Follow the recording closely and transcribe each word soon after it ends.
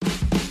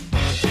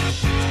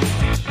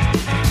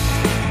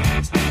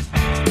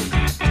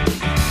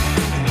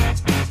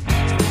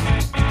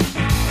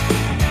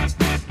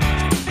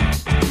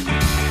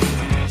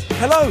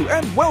Hello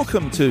and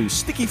welcome to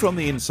Sticky from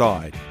the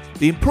Inside,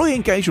 the employee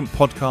engagement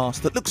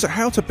podcast that looks at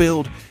how to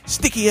build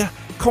stickier,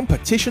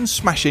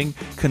 competition-smashing,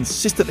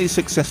 consistently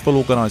successful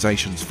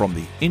organisations from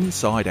the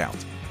inside out.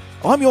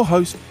 I'm your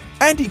host,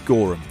 Andy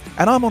Gorham,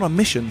 and I'm on a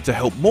mission to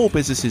help more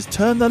businesses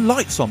turn the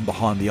lights on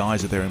behind the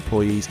eyes of their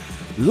employees,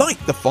 light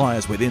the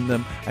fires within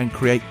them, and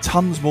create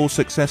tons more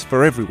success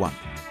for everyone.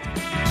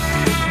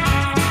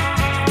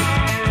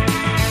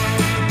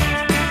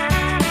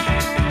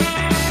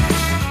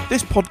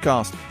 This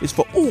podcast is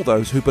for all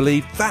those who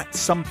believe that's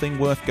something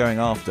worth going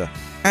after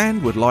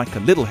and would like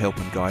a little help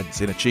and guidance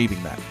in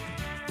achieving that.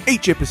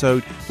 Each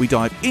episode, we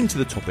dive into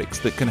the topics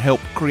that can help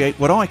create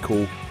what I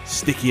call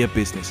stickier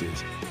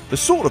businesses. The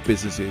sort of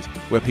businesses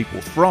where people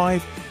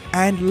thrive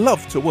and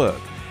love to work,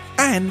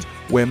 and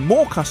where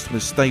more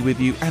customers stay with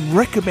you and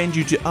recommend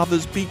you to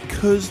others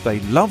because they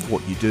love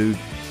what you do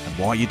and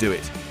why you do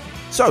it.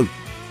 So,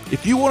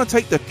 if you want to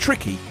take the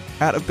tricky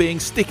out of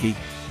being sticky,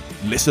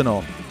 listen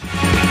on.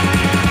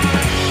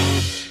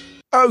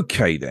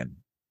 Okay then,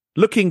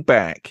 looking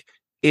back,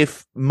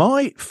 if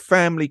my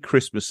family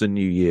Christmas and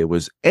New Year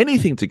was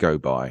anything to go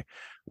by,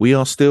 we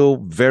are still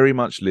very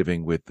much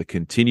living with the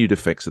continued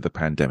effects of the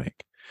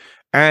pandemic.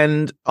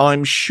 And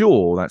I'm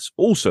sure that's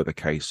also the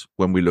case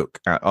when we look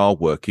at our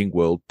working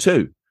world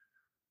too.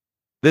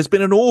 There's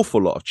been an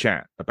awful lot of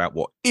chat about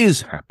what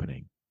is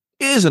happening,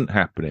 isn't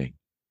happening,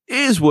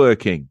 is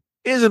working,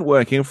 isn't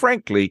working, and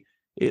frankly,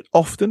 it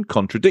often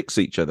contradicts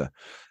each other.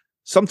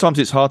 Sometimes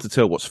it's hard to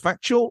tell what's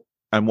factual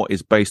and what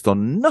is based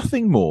on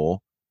nothing more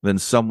than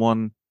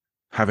someone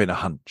having a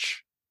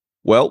hunch.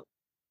 Well,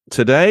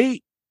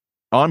 today,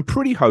 I'm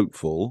pretty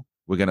hopeful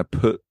we're going to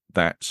put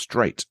that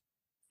straight.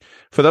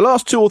 For the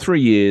last 2 or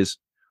 3 years,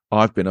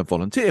 I've been a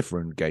volunteer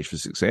for Engage for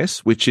Success,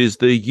 which is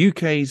the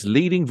UK's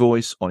leading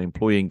voice on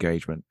employee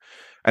engagement.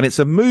 And it's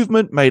a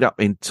movement made up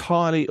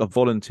entirely of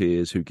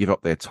volunteers who give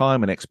up their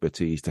time and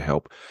expertise to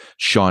help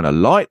shine a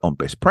light on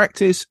best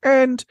practice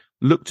and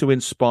look to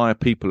inspire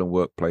people and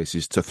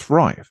workplaces to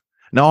thrive.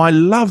 Now, I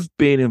love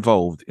being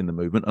involved in the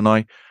movement, and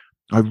I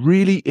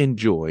really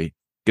enjoy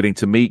getting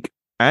to meet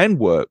and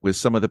work with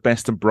some of the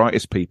best and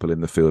brightest people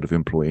in the field of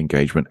employee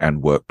engagement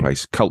and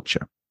workplace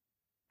culture.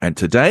 And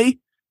today,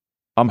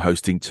 I'm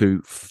hosting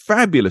 2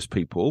 fabulous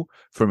people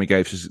from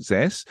Engage for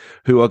Success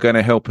who are going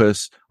to help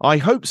us, I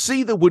hope,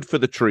 see the wood for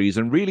the trees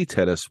and really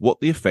tell us what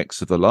the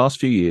effects of the last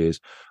few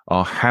years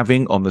are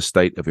having on the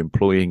state of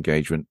employee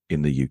engagement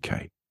in the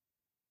UK.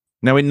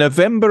 Now, in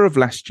November of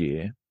last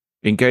year,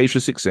 Engage for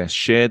Success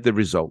shared the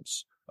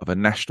results of a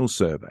national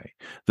survey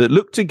that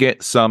looked to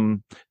get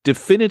some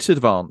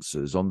definitive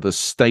answers on the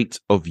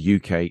state of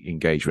UK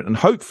engagement and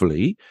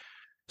hopefully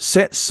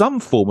set some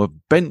form of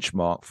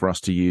benchmark for us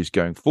to use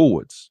going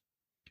forwards.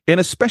 In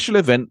a special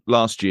event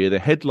last year, the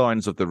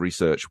headlines of the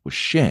research were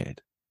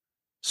shared.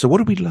 So what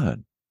did we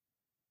learn?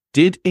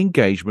 Did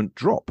engagement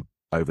drop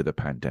over the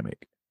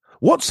pandemic?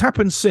 What's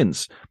happened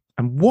since,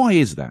 and why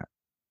is that?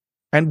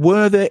 And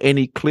were there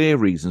any clear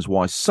reasons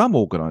why some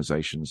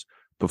organisations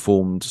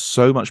performed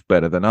so much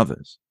better than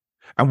others?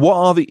 And what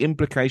are the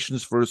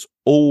implications for us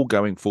all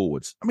going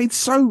forwards? I mean,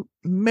 so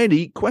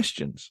many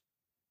questions.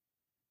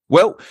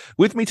 Well,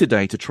 with me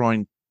today to try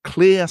and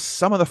clear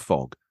some of the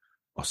fog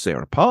are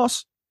Sarah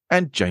Pass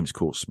and James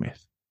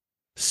Court-Smith.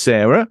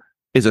 Sarah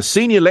is a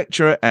senior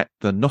lecturer at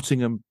the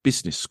Nottingham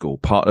Business School,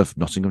 part of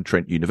Nottingham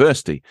Trent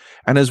University,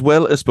 and as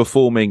well as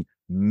performing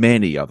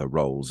many other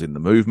roles in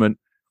the movement,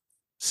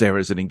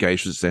 Sarah is an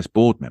Engage for Success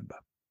board member.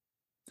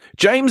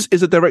 James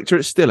is a director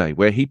at Stille,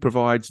 where he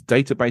provides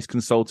database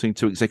consulting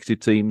to executive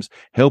teams,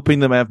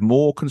 helping them have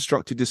more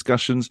constructive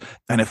discussions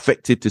and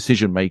effective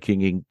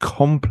decision-making in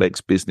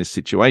complex business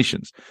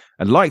situations.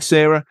 And like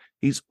Sarah,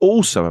 he's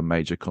also a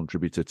major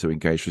contributor to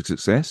Engage for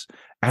Success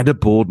and a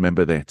board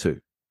member there too.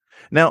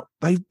 Now,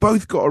 they've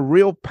both got a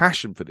real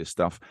passion for this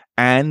stuff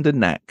and a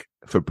knack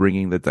for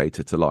bringing the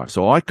data to life.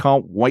 So I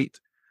can't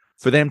wait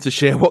for them to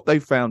share what they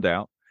found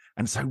out.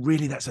 And so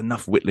really, that's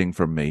enough whittling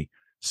from me.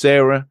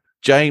 Sarah,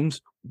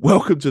 James,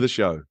 welcome to the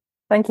show.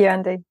 Thank you,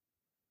 Andy.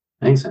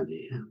 Thanks,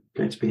 Andy. Yeah,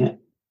 great to be here.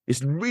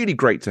 It's really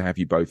great to have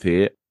you both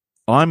here.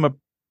 I'm a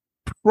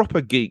proper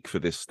geek for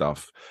this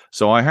stuff,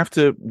 so I have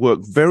to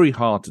work very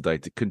hard today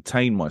to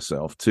contain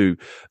myself to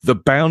the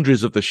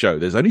boundaries of the show.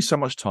 There's only so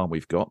much time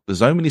we've got.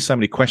 There's only so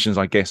many questions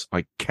I guess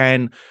I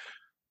can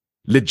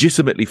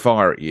legitimately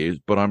fire at you,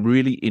 but I'm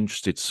really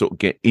interested to sort of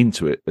get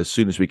into it as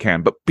soon as we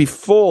can. But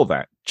before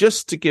that,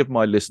 just to give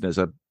my listeners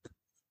a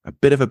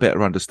bit of a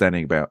better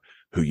understanding about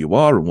who you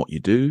are and what you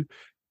do,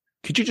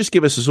 could you just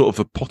give us a sort of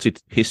a potted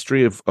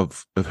history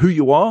of who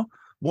you are,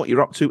 what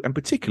you're up to, and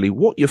particularly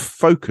what you're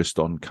focused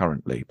on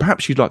currently?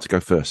 Perhaps you'd like to go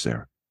first,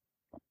 Sarah.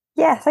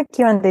 Yeah, thank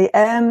you, Andy.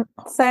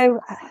 So,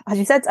 as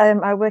you said,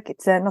 I work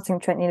at Nottingham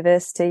Trent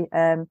University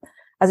as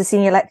a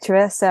senior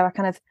lecturer. So I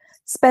kind of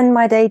spend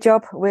my day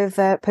job with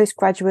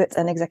postgraduate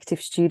and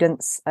executive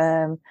students,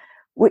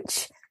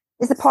 which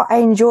is the part I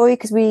enjoy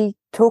because we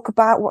talk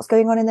about what's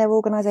going on in their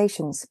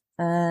organisations,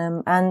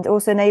 and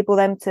also enable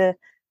them to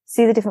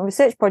see the different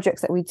research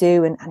projects that we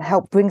do and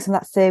help bring some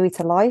of that theory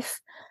to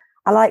life.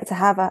 I like to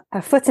have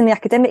a foot in the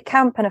academic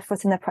camp and a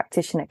foot in the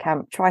practitioner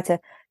camp, try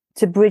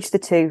to bridge the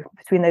two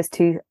between those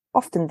two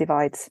often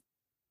divides.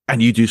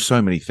 And you do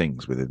so many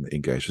things within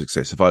Engage for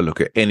Success. If I look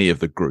at any of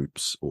the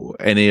groups or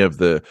any of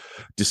the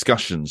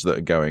discussions that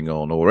are going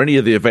on or any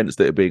of the events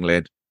that are being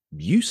led,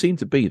 you seem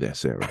to be there,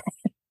 Sarah.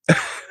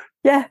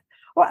 Yeah.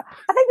 Well,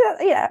 I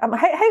think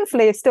that,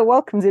 hopefully it still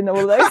welcomes in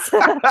all those.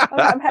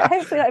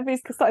 Hopefully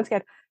everybody's starting to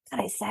go,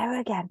 that is Sarah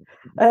again.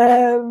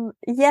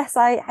 Yes,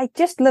 I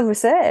just love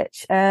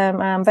research.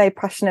 I'm very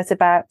passionate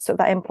about sort of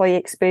that employee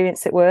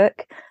experience at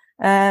work.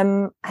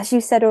 As you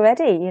said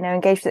already,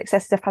 Engage for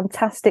Success is a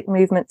fantastic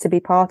movement to be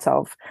part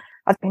of.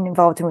 I've been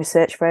involved in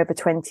research for over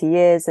 20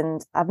 years,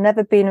 and I've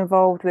never been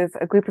involved with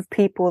a group of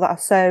people that are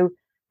so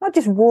not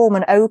just warm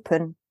and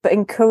open, but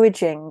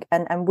encouraging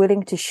and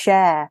willing to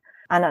share.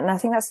 And I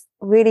think that's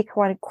really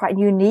quite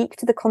unique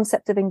to the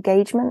concept of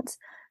engagement,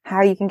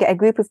 how you can get a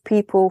group of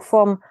people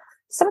from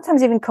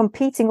sometimes even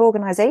competing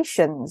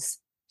organizations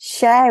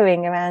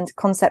sharing around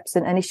concepts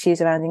and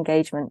issues around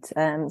engagement.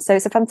 So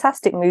it's a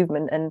fantastic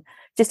movement. And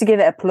just to give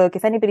it a plug,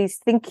 if anybody's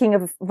thinking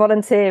of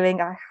volunteering,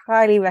 I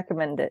highly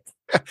recommend it.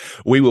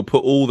 We will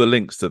put all the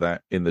links to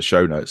that in the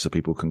show notes so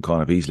people can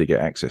kind of easily get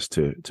access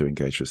to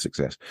Engage for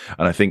Success.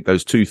 And I think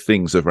those two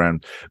things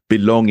around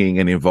belonging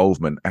and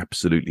involvement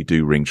absolutely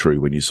do ring true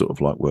when you sort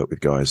of like work with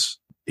guys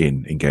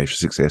in Engage for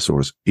Success, or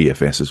as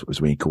EFS as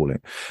we call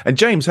it. And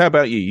James, how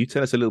about you? You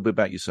tell us a little bit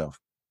about yourself.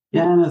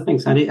 Yeah, no,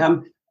 thanks, Andy.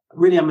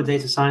 Really, I'm a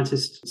data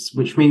scientist,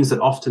 which means that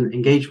often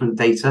engagement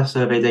data,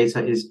 survey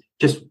data, is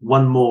just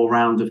one more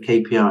round of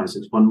KPIs.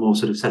 It's one more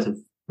sort of set of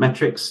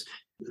metrics.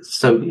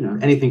 So,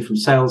 anything from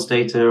sales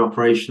data,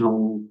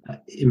 operational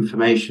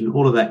information,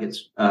 all of that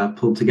gets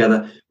pulled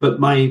together.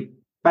 But my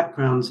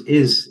background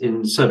is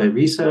in survey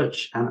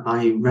research, and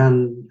I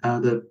ran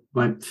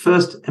my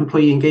first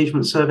employee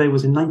engagement survey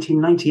was in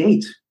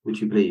 1998,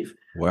 would you believe?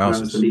 Wow. I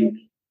was the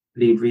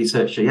lead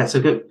researcher. Yeah, so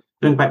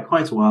going back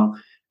quite a while.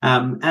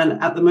 And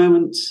at the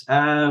moment,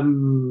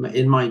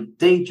 in my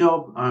day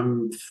job,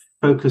 I'm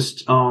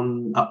focused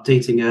on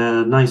updating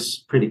a nice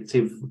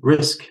predictive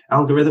risk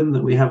algorithm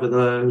that we have with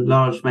a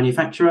large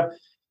manufacturer.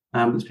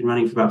 It's been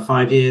running for about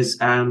 5 years.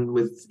 And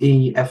with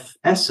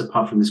EFS,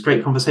 apart from this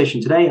great conversation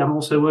today, I'm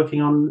also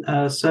working on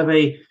a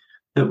survey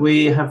that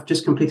we have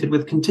just completed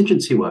with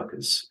contingency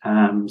workers.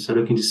 So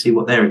looking to see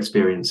what their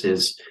experience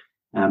is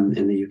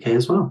in the UK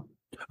as well.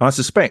 I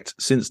suspect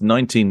since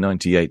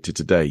 1998 to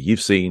today,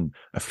 you've seen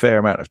a fair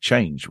amount of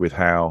change with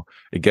how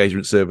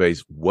engagement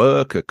surveys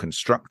work, are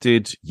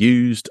constructed,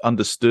 used,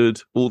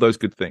 understood, all those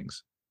good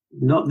things.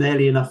 Not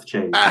nearly enough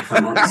change, if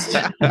I'm honest.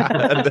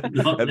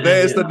 and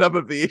there's the nub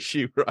of the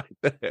issue right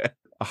there.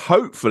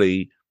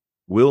 Hopefully,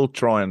 we'll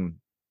try and,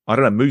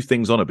 move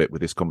things on a bit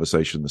with this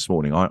conversation this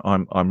morning.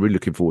 I'm really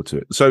looking forward to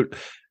it. So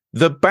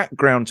the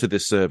background to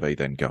this survey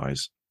then,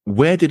 guys,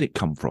 where did it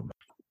come from?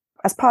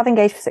 As part of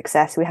Engage for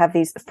Success, we have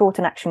these thought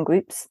and action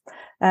groups,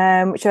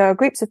 which are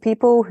groups of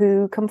people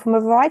who come from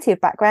a variety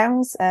of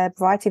backgrounds, a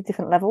variety of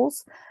different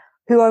levels,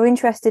 who are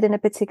interested in a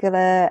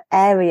particular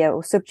area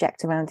or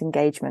subject around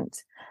engagement.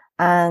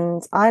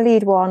 And I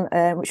lead one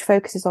which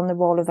focuses on the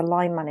role of a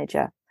line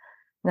manager.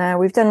 Now,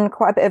 we've done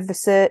quite a bit of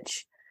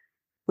research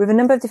with a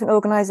number of different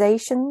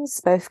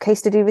organizations, both case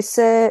study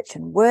research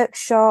and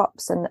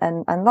workshops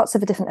and lots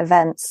of different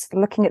events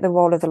looking at the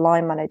role of the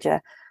line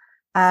manager.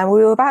 And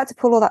we were about to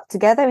pull all that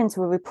together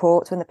into a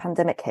report when the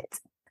pandemic hit.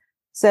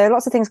 So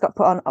lots of things got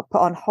put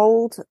on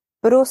hold.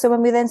 But also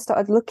when we then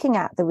started looking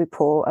at the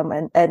report and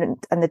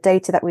the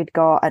data that we'd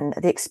got and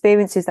the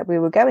experiences that we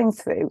were going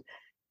through,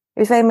 it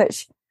was very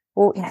much,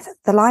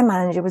 the line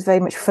manager was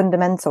very much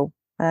fundamental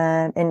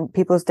in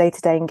people's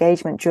day-to-day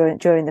engagement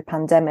during the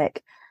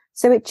pandemic.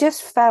 So it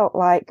just felt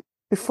like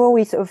before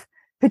we sort of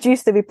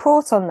produced the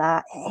report on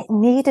that, it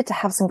needed to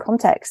have some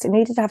context. It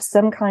needed to have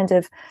some kind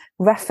of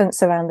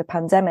reference around the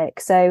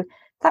pandemic. So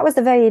that was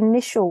the very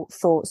initial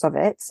thoughts of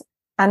it.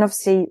 And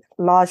obviously,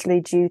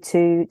 largely due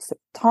to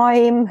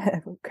time,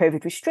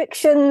 COVID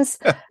restrictions,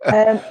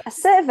 a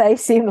survey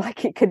seemed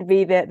like it could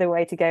be the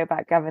way to go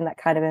about gathering that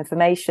kind of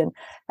information,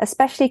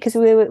 especially because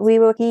we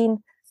were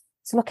keen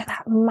to look at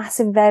that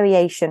massive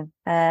variation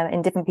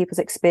in different people's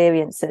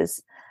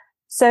experiences.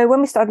 So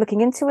when we started looking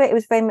into it, it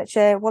was very much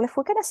if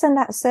we're going to send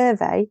out a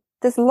survey,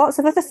 there's lots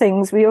of other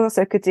things we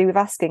also could do with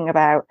asking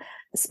about,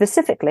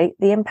 specifically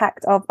the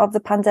impact of the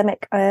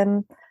pandemic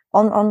on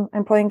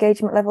employee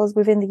engagement levels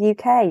within the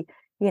UK.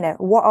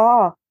 What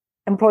are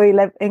employee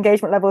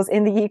engagement levels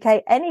in the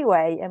UK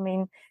anyway? I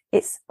mean,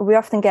 we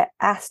often get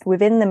asked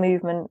within the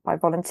movement by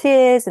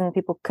volunteers and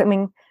people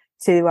coming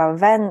to our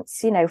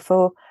events,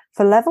 for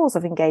levels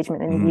of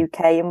engagement in the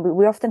UK. And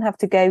we often have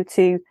to go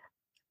to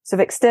sort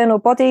of external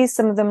bodies,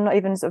 some of them not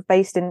even sort of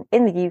based in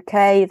the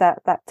UK,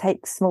 that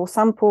take small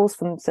samples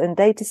from certain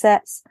data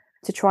sets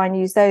to try and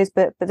use those.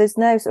 But there's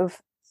no sort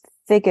of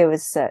figure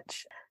as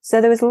such.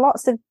 So there was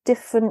lots of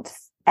different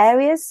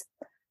areas.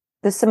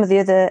 There's some of the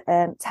other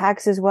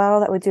tags as well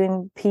that were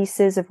doing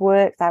pieces of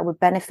work that would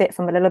benefit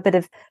from a little bit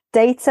of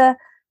data.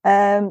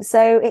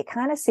 So it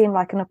kind of seemed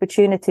like an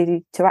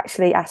opportunity to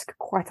actually ask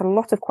quite a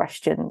lot of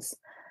questions.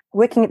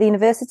 Working at the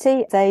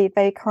university, they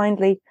very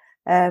kindly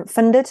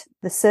funded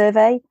the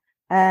survey,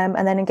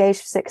 and then Engage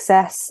for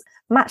Success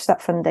matched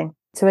that funding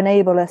to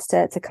enable us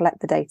to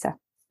collect the data.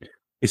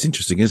 It's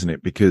interesting, isn't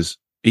it? Because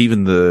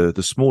even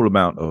the small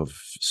amount of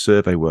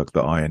survey work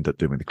that I end up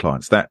doing with the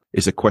clients, that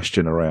is a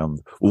question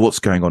around, well, what's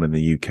going on in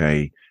the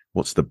UK?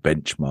 What's the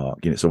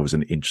benchmark? It's always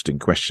an interesting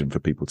question for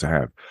people to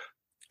have.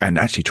 And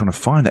actually trying to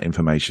find that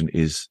information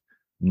is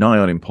nigh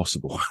on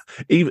impossible.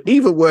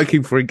 Even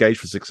working for Engage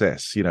for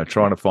Success,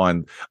 trying to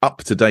find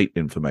up-to-date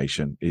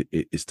information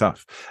is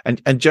tough.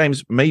 And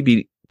James,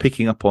 maybe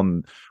picking up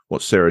on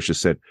what Sarah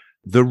just said,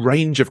 the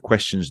range of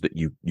questions that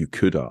you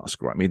could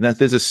ask, right? I mean,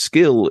 there's a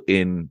skill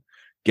in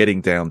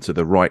getting down to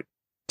the right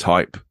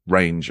type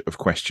range of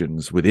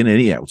questions within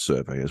any old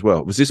survey as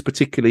well. Was this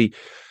particularly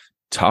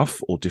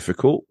tough or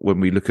difficult when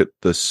we look at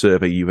the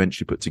survey you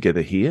eventually put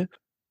together here?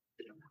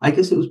 I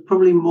guess it was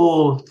probably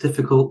more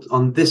difficult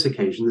on this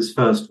occasion, this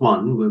first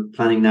one. We're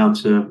planning now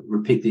to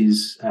repeat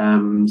these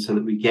so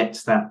that we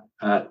get that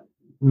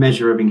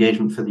measure of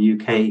engagement for the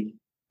UK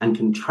and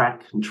can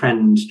track and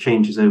trend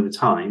changes over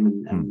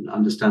time and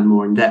understand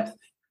more in depth.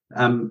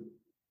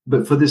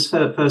 But for this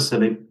first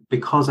survey,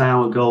 because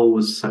our goal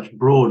was such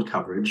broad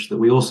coverage, that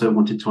we also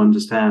wanted to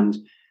understand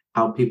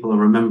how people are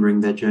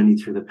remembering their journey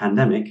through the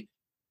pandemic,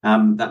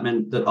 that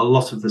meant that a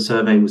lot of the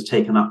survey was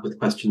taken up with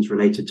questions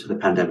related to the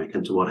pandemic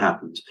and to what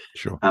happened.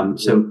 Sure.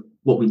 So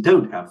what we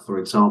don't have, for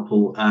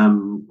example,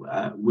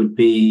 would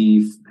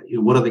be,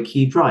 what are the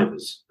key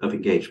drivers of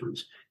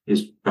engagement?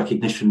 Is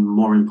recognition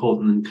more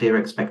important than clear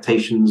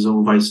expectations,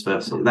 or vice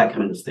versa? That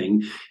kind of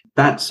thing.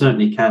 That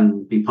certainly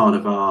can be part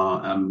of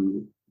our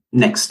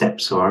next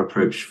steps or our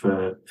approach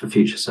for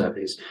future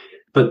surveys.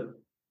 But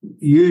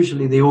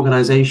usually the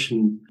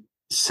organization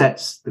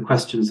sets the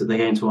questions that they're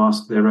going to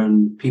ask their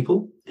own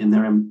people in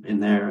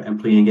their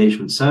employee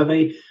engagement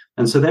survey.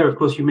 And so there, of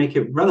course, you make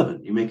it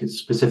relevant. You make it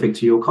specific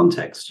to your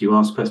context. You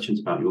ask questions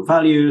about your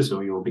values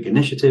or your big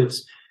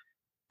initiatives.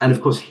 And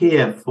of course,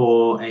 here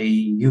for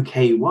a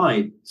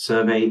UK-wide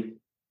survey,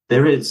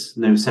 there is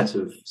no set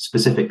of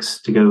specifics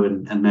to go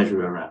and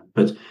measure around.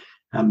 But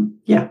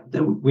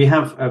we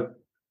have a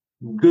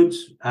good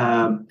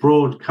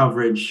broad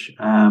coverage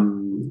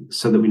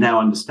so that we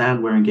now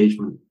understand where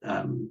engagement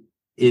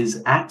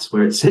is at,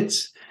 where it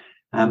sits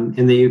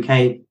in the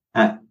UK,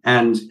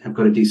 and have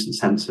got a decent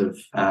sense of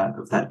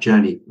that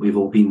journey we've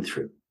all been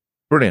through.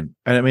 Brilliant.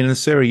 And I mean,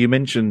 Sarah, you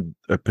mentioned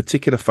a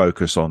particular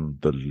focus on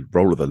the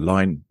role of the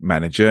line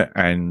manager,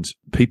 and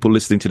people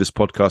listening to this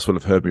podcast will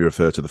have heard me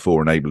refer to the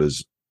 4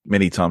 enablers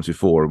many times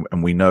before.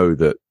 And we know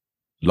that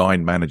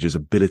line managers'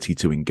 ability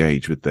to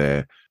engage with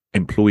their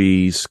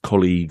employees,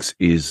 colleagues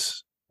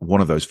is one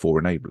of those 4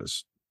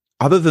 enablers.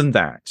 Other than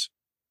that,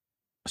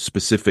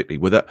 specifically,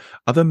 were there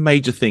other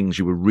major things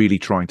you were really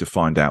trying to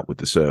find out with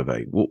the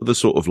survey? What were the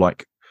sort of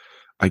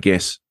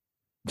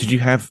did you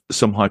have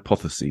some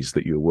hypotheses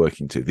that you were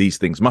working to? These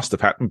things must have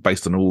happened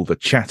based on all the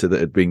chatter that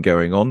had been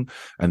going on,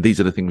 and these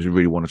are the things we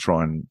really want to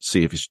try and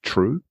see if it's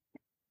true.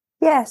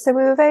 Yeah, so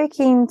we were very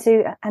keen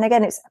to, and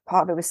again, it's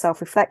part of it was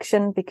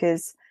self-reflection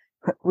because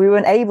we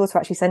weren't able to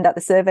actually send out the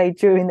survey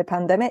during the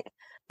pandemic.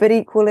 But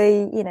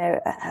equally,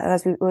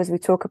 as we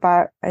talk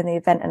about in the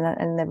event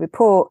and the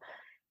report,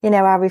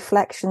 our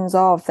reflections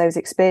of those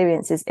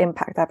experiences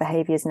impact our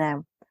behaviours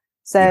now.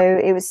 So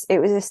it was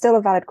still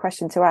a valid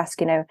question to ask,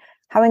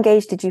 how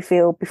engaged did you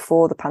feel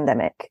before the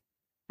pandemic?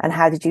 And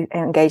how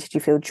engaged did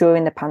you feel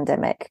during the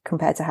pandemic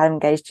compared to how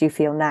engaged do you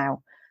feel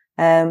now?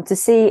 To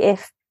see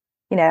if,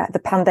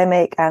 the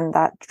pandemic and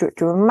that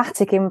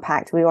dramatic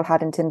impact we all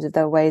had in terms of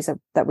the ways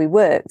that we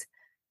worked,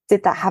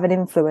 did that have an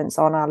influence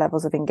on our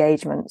levels of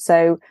engagement?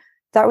 So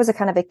that was a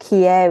kind of a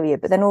key area.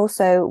 But then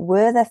also,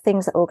 were there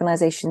things that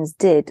organizations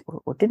did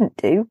or didn't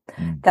do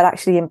that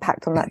actually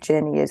impact on that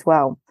journey as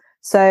well?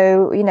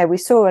 So, we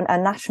saw a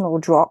national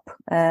drop,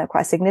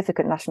 quite a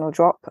significant national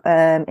drop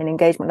in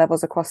engagement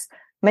levels across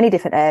many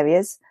different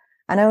areas,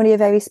 and only a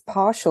very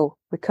partial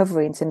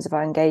recovery in terms of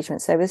our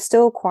engagement. So we're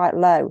still quite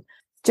low.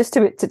 Just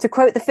to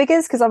quote the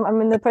figures, because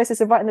I'm in the process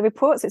of writing the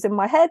report, so it's in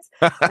my head.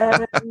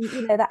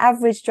 The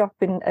average drop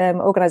in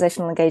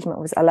organizational engagement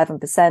was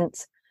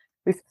 11%.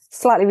 We've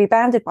slightly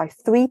rebounded by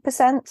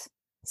 3%.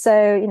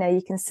 So,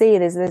 you can see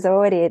there's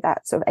already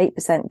that sort of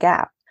 8%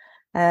 gap.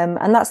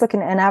 And that's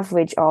looking at an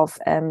average of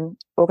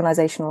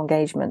organizational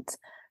engagement.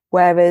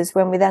 Whereas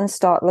when we then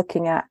start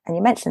looking at, and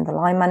you mentioned the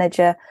line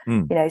manager,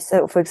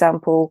 so for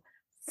example,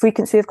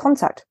 frequency of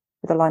contact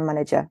with the line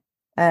manager.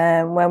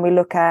 When we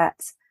look at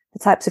the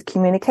types of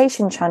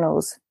communication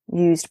channels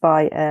used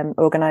by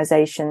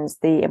organizations,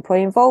 the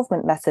employee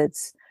involvement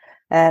methods,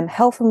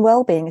 health and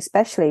well-being,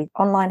 especially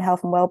online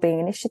health and well-being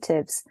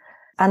initiatives,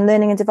 and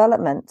learning and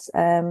development.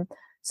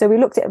 So we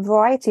looked at a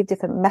variety of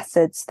different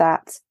methods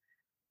that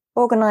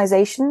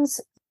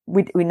organizations,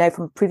 we know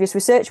from previous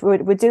research, we're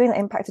doing that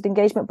impacted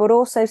engagement, but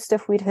also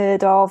stuff we'd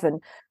heard of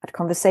and had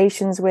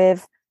conversations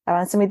with,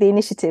 around some of the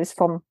initiatives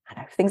from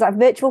things like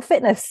virtual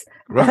fitness.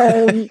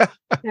 Right.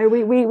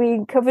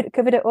 We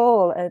covered it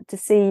all to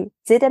see,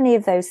 did any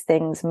of those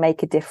things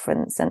make a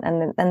difference? And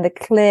the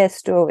clear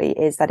story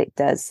is that it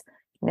does.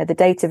 The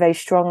data very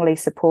strongly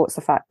supports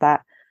the fact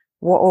that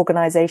what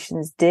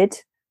organizations did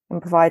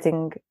in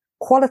providing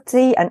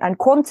quality and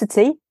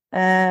quantity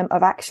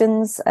of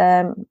actions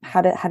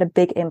had a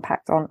big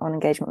impact on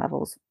engagement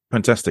levels.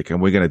 Fantastic.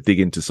 And we're going to dig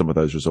into some of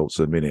those results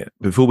in a minute.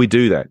 Before we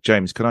do that,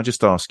 James, can I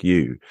just ask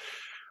you,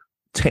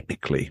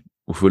 technically,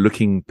 if we're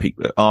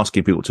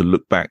asking people to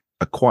look back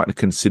quite a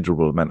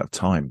considerable amount of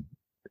time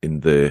in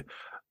the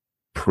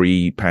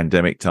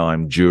pre-pandemic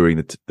time, during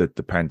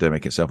the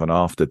pandemic itself, and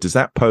after, does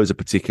that pose a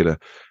particular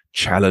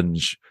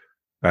challenge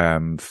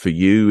for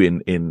you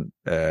in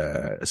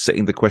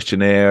setting the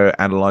questionnaire,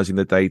 analyzing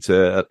the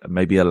data,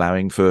 maybe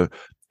allowing for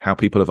how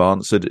people have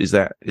answered? Is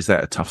that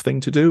a tough thing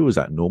to do? Is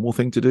that a normal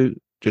thing to do?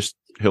 Just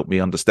help me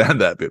understand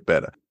that a bit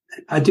better.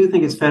 I do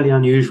think it's fairly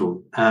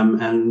unusual,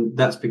 and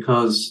that's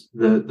because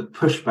the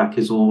pushback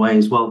is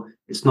always, well,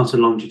 it's not a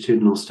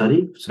longitudinal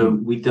study, so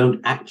we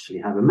don't actually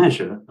have a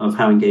measure of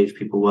how engaged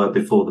people were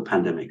before the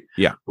pandemic.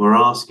 Yeah, we're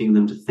asking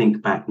them to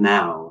think back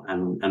now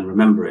and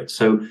remember it.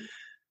 So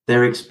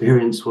their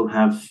experience will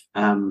have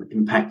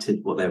impacted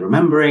what they're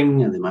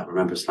remembering, and they might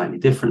remember slightly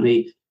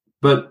differently.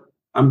 But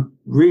I'm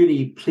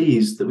really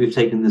pleased that we've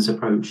taken this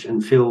approach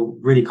and feel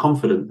really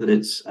confident that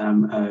it's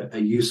a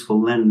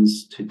useful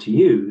lens to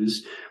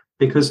use,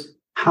 because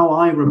how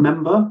I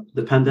remember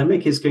the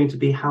pandemic is going to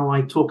be how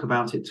I talk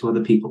about it to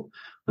other people,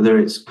 whether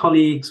it's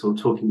colleagues or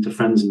talking to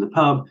friends in the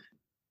pub.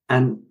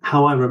 And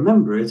how I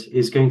remember it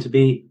is going to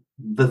be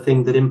the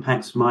thing that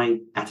impacts my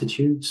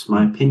attitudes,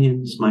 my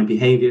opinions, my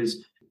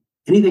behaviors.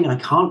 Anything I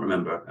can't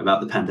remember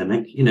about the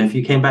pandemic, if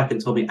you came back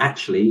and told me,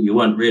 actually, you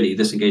weren't really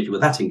this engaged, you were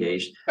that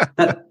engaged,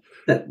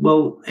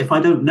 well, if I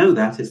don't know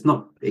that, it's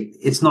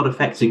not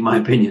affecting my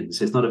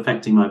opinions, it's not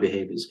affecting my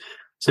behaviors.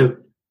 So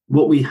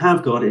what we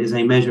have got is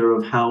a measure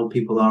of how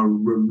people are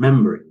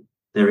remembering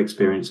their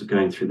experience of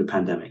going through the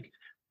pandemic.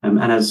 And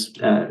as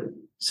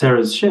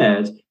Sarah's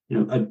shared,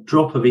 a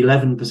drop of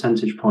 11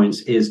 percentage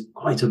points is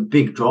quite a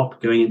big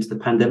drop going into the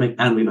pandemic,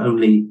 and we've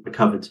only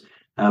recovered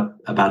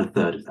about a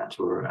third of that,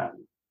 or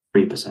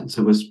 3%.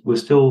 So we're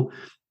still,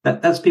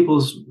 that's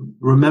people's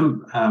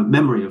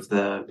memory of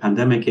the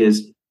pandemic,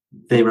 is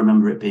they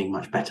remember it being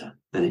much better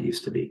than it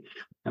used to be.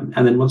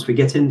 And then once we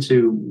get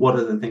into what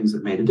are the things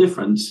that made a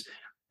difference,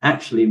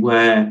 actually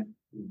where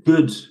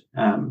good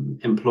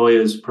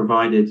employers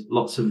provided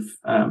lots of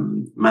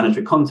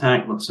manager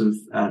contact, lots of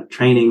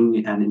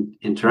training and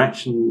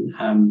interaction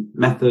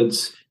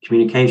methods,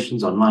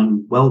 communications,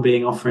 online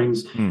wellbeing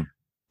offerings,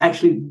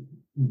 actually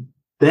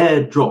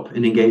their drop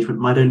in engagement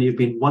might only have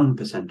been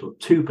 1% or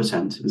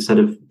 2% instead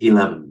of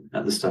 11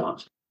 at the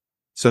start.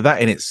 So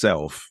that in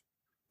itself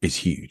is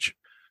huge.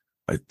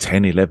 A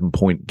 10, 11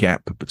 point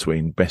gap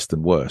between best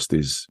and worst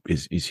is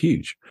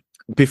huge.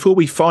 Before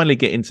we finally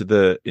get into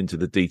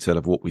the detail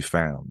of what we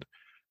found,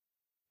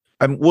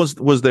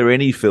 was there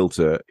any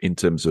filter in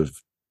terms of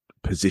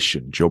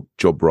position,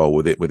 job role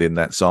within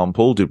that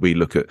sample? Did we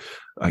look at,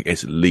 I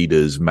guess,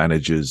 leaders,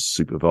 managers,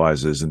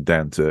 supervisors, and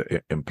down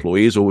to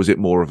employees, or was it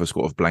more of a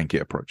sort of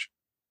blanket approach?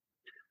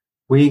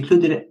 We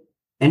included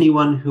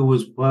anyone who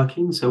was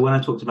working. So when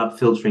I talked about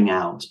filtering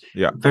out,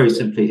 very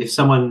simply, if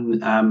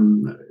someone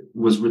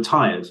was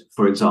retired,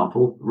 for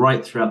example,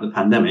 right throughout the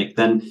pandemic,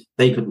 then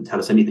they couldn't tell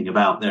us anything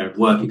about their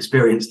work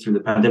experience through the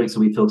pandemic, so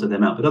we filtered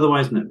them out. But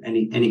otherwise, no,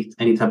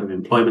 any type of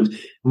employment.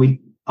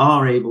 We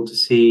are able to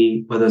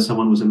see whether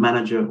someone was a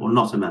manager or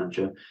not a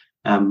manager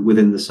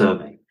within the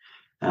survey.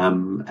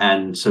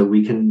 And so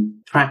we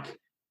can track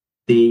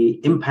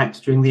the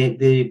impact during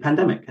the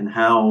pandemic and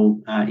how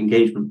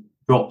engagement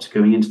dropped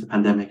going into the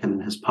pandemic and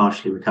then has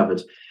partially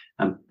recovered,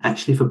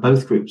 actually for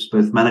both groups,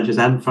 both managers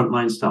and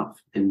frontline staff,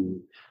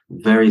 in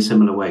very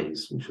similar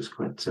ways, which was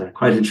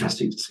quite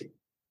interesting to see.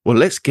 Well,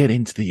 let's get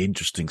into the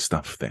interesting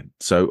stuff then.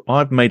 So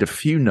I've made a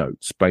few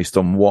notes based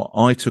on what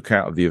I took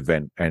out of the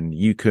event, and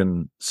you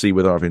can see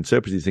whether I've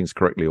interpreted things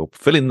correctly or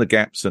fill in the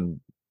gaps and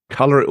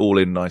color it all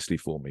in nicely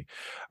for me.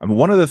 And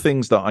one of the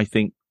things that I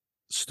think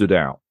stood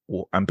out,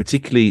 and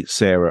particularly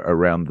Sarah,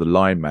 around the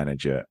line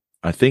manager,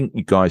 I think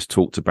you guys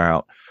talked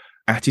about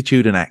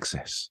attitude and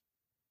access.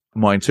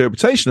 My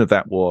interpretation of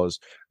that was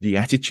the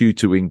attitude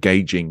to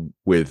engaging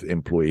with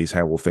employees,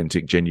 how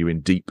authentic, genuine,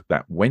 deep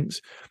that went,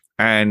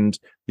 and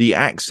the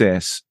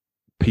access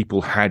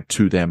people had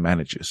to their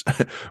managers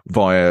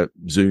via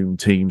Zoom,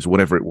 Teams,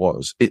 whatever it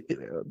was.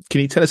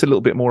 Can you tell us a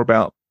little bit more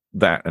about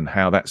that and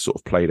how that sort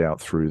of played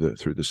out through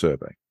the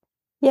survey?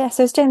 Yeah,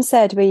 so as James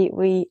said,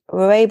 we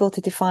were able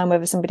to define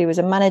whether somebody was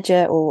a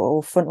manager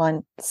or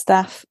frontline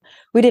staff.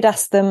 We did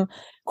ask them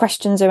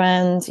questions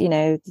around,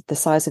 the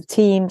size of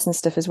teams and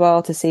stuff as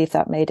well, to see if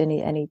that made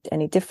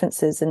any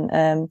differences. And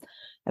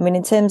I mean,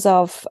 in terms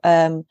of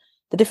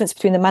the difference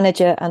between the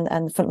manager and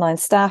frontline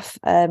staff,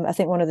 I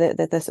think one of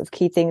the sort of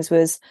key things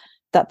was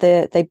that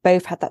they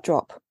both had that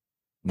drop.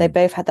 They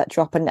both had that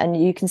drop, and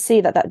you can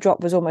see that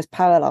drop was almost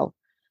parallel.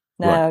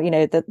 Now,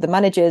 right. The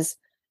managers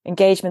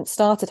engagement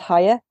started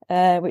higher,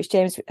 which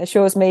James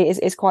assures me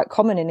is quite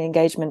common in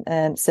engagement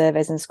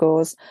surveys and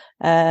scores,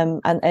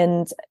 and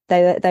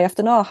they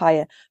often are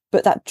higher.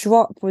 But that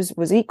drop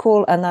was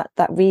equal, and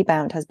that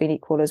rebound has been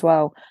equal as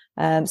well.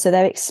 So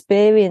their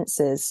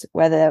experiences,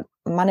 whether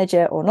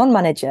manager or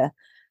non-manager,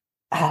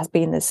 has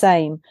been the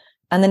same.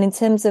 And then in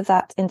terms of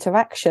that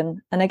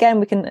interaction, and again,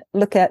 we can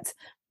look at,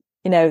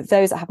 those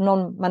that have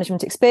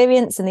non-management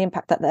experience and the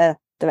impact that their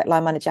direct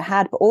line manager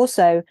had, but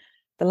also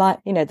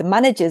the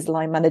manager's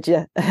line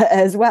manager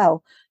as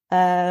well.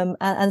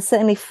 And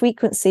certainly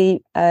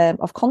frequency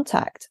of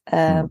contact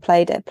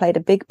played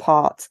a big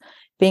part,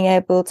 being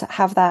able to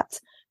have that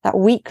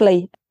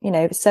weekly,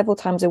 several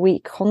times a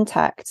week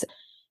contact.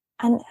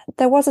 And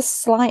there was a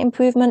slight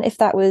improvement if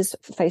that was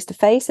face to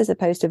face as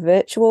opposed to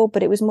virtual,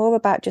 but it was more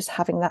about just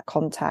having that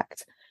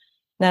contact.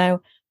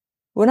 Now,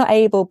 we're not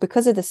able,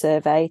 because of the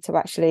survey, to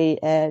actually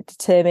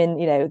determine,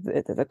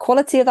 the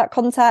quality of that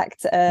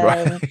contact,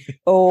 right,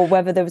 or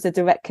whether there was a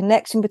direct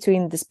connection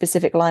between the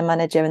specific line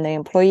manager and the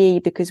employee,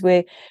 because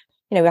we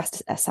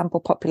asked a sample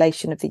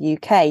population of the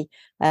UK,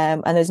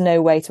 and there's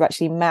no way to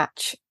actually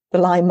match the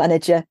line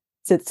manager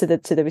to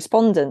the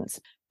respondents.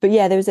 But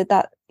yeah, there was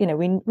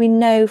we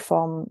know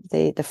from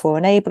the 4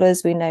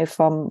 enablers, we know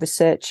from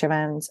research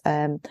around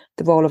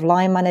the role of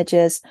line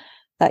managers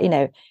that,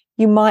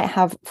 you might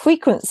have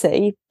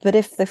frequency, but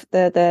if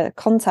the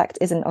contact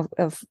isn't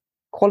of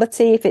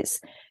quality, if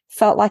it's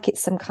felt like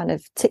it's some kind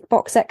of tick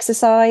box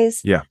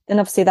exercise, then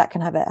obviously that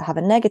can have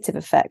a negative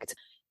effect.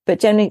 But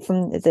generally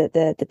from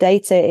the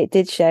data, it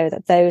did show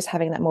that those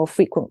having that more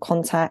frequent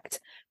contact,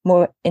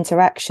 more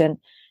interaction,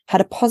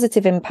 had a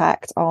positive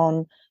impact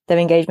on their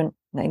engagement,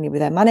 not only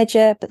with their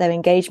manager, but their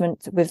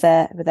engagement with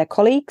their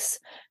colleagues,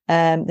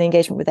 the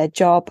engagement with their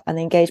job, and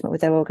the engagement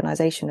with their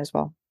organisation as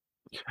well.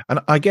 And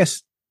I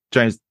guess,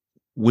 James,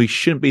 we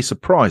shouldn't be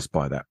surprised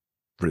by that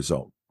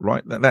result,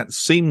 right? That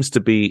seems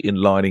to be in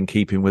line, in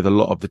keeping with a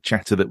lot of the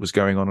chatter that was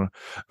going on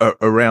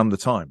around the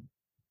time.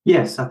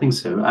 Yes, I think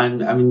so.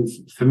 And I mean,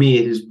 for me,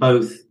 it is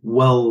both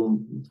well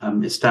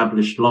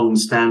established,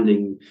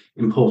 long-standing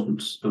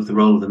importance of the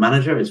role of the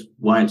manager. It's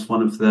why it's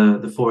one of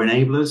the 4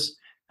 enablers.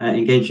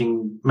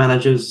 Engaging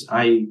managers.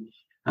 I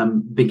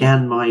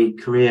began my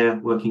career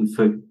working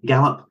for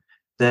Gallup.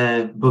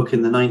 Their book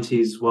in the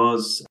 90s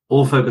was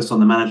all focused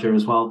on the manager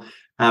as well.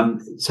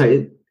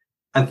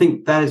 I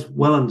think that is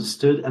well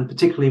understood, and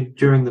particularly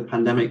during the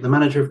pandemic, the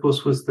manager, of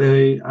course, was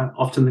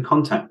often the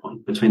contact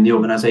point between the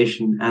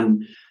organization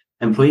and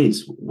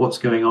employees. What's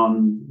going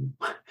on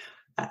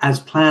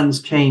as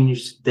plans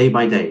changed day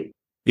by day?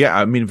 Yeah,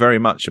 I mean, very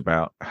much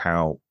about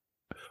how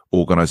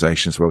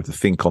organizations were able to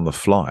think on the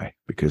fly,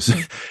 because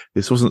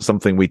this wasn't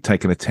something we'd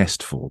taken a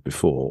test for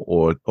before,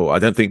 or I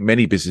don't think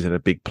many businesses had a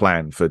big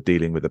plan for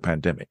dealing with the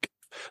pandemic.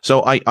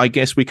 So I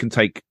guess we can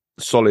take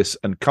solace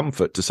and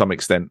comfort to some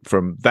extent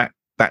from that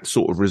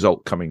sort of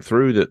result coming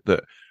through,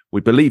 that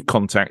we believe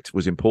contact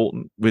was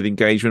important with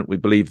engagement. We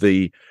believe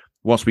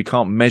whilst we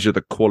can't measure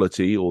the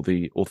quality or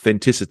the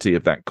authenticity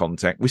of that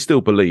contact, we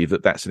still believe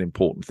that that's an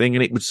important thing.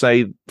 And it would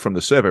say from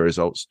the survey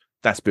results,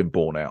 that's been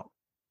borne out.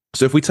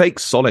 So if we take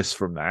solace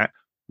from that,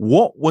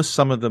 what were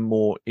some of the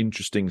more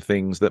interesting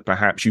things that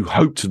perhaps you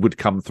hoped would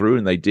come through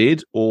and they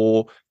did,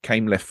 or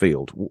came left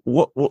field?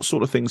 What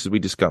sort of things did we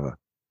discover?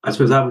 I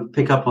suppose I would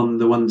pick up on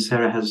the one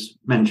Sarah has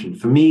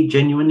mentioned. For me,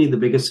 genuinely, the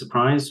biggest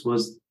surprise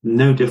was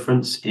no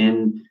difference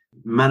in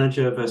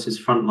manager versus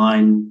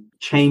frontline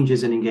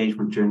changes in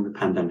engagement during the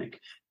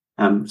pandemic.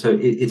 So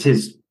it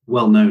is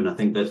well known, I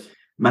think, that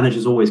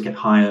managers always get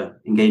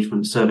higher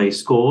engagement survey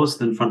scores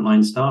than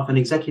frontline staff, and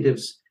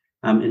executives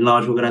in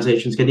large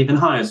organizations get even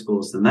higher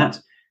scores than that.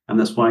 And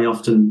that's why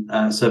often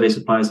survey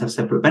suppliers have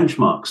separate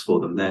benchmarks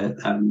for them there,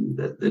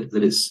 that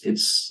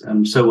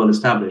it's so well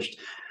established.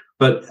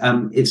 But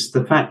it's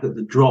the fact that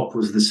the drop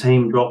was the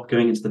same drop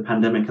going into the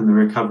pandemic, and the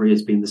recovery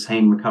has been the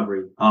same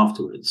recovery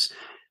afterwards.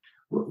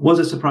 Was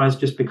a surprise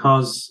just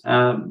because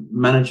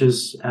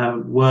managers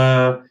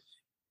were,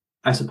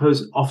 I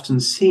suppose, often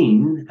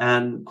seen,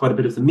 and quite a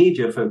bit of the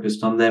media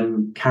focused on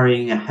them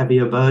carrying a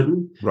heavier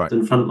burden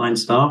than frontline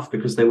staff,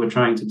 because they were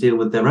trying to deal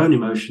with their own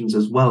emotions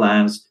as well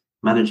as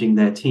managing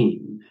their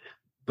team.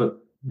 But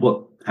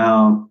what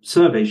our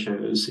survey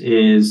shows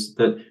is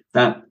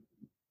that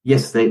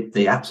yes,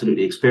 they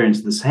absolutely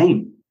experienced the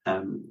same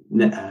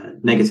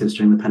negatives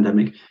during the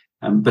pandemic,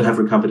 but have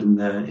recovered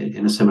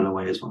in a similar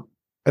way as well.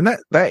 And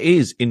that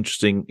is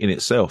interesting in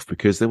itself,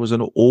 because there was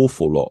an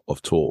awful lot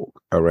of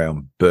talk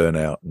around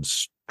burnout and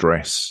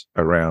stress,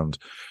 around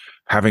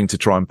having to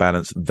try and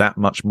balance that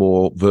much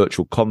more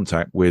virtual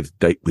contact with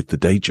the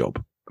day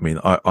job. I mean,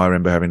 I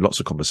remember having lots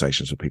of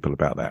conversations with people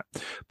about that,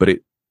 but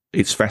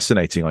it's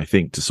fascinating, I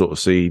think, to sort of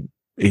see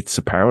it's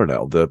a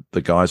parallel.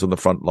 The guys on the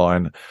front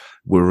line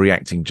were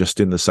reacting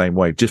just in the same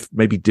way, just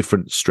maybe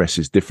different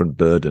stresses, different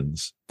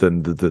burdens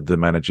than the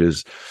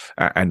managers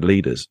and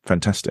leaders.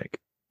 Fantastic.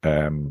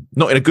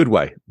 Not in a good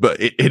way, but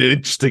in an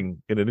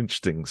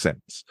interesting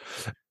sense.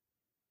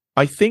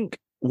 I think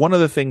one of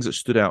the things that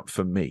stood out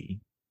for me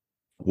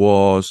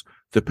was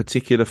the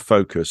particular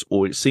focus,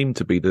 or it seemed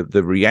to be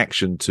the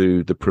reaction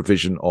to the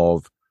provision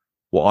of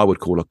what I would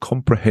call a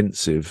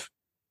comprehensive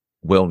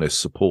wellness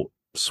support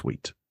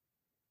suite,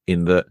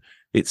 in that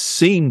it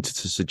seemed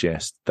to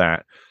suggest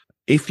that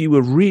if you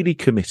were really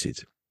committed,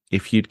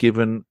 if you'd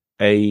given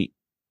a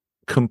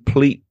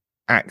complete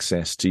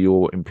access to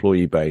your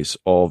employee base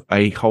of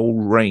a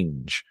whole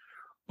range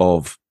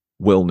of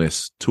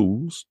wellness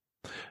tools,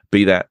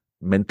 be that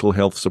mental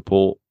health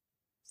support,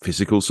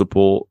 physical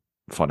support,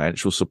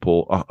 financial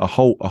support, a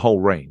whole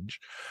range,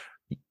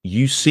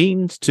 you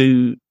seemed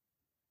to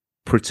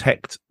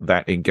protect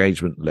that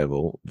engagement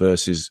level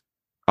versus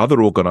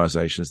other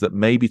organizations that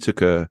maybe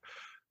took a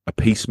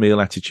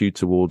piecemeal attitude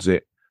towards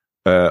it,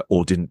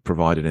 or didn't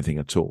provide anything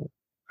at all.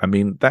 I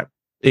mean, that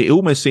it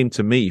almost seemed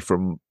to me,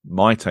 from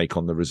my take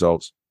on the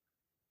results,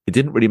 it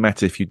didn't really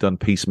matter if you'd done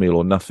piecemeal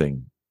or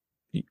nothing.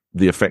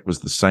 The effect was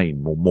the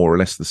same, or more or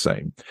less the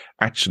same.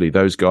 Actually,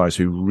 those guys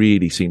who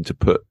really seemed to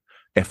put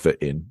effort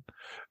in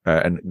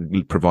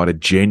and provide a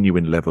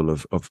genuine level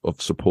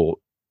of support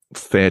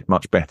fared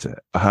much better.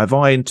 Have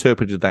I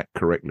interpreted that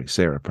correctly,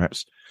 Sarah?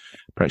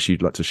 Perhaps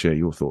you'd like to share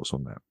your thoughts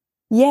on that.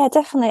 Yeah,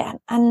 definitely.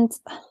 And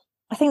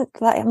I think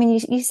that, I mean,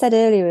 you said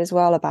earlier as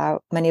well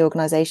about many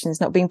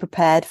organizations not being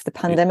prepared for the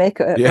pandemic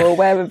or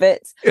aware of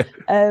it.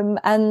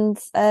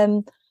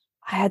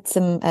 I had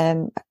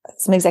some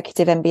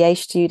executive MBA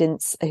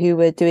students who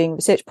were doing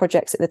research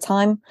projects at the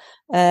time,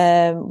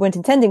 weren't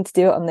intending to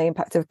do it on the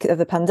impact of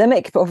the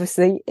pandemic, but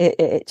obviously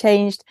it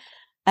changed.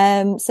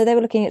 So they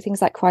were looking at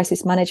things like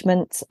crisis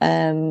management,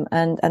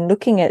 and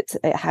looking at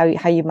how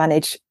you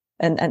manage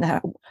and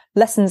how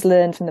lessons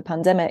learned from the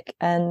pandemic.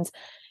 And,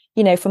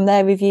 you know, from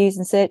their reviews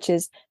and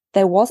searches,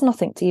 there was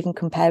nothing to even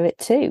compare it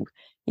to.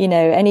 You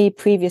know, any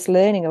previous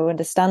learning or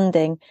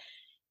understanding,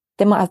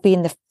 there might have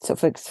been the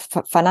sort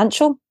of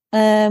financial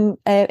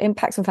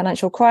impacts and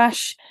financial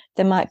crash.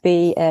 There might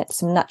be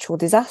some natural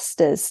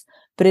disasters,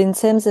 but in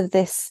terms of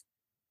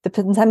the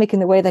pandemic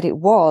and the way that it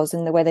was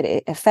and the way that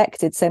it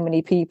affected so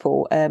many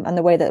people, and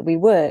the way that we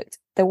worked,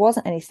 there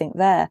wasn't anything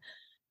there.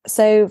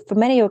 So for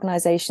many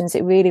organizations,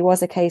 it really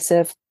was a case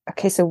of,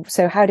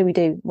 so how do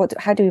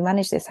we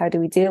manage this? How do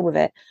we deal with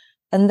it?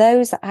 And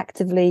those that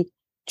actively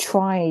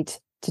tried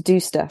to do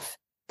stuff,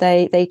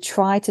 they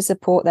tried to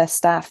support their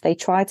staff. They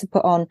tried to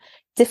put on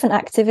different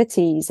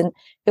activities. And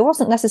it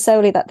wasn't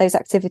necessarily that those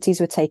activities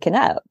were taken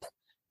up,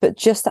 but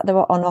just that they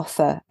were on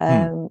offer.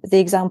 The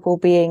example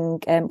being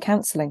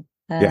counselling.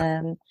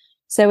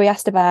 So we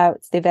asked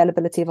about the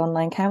availability of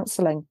online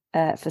counselling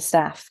for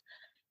staff.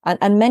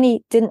 And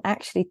many didn't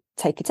actually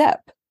take it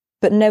up,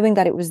 but knowing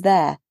that it was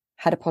there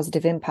had a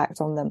positive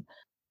impact on them.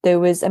 There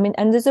was, and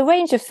there's a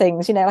range of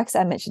things, you know, like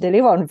I mentioned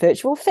earlier on,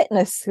 virtual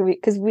fitness,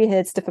 because we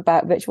heard stuff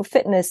about virtual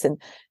fitness and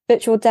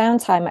virtual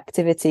downtime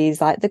activities,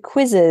 like the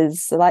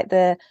quizzes, like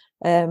the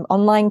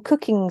online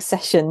cooking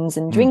sessions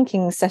and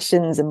drinking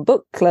sessions and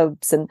book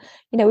clubs. And,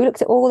 you know, we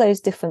looked at all those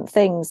different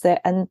things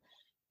there. And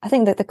I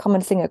think that the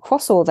common thing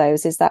across all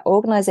those is that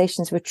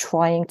organizations were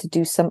trying to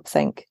do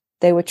something.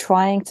 They were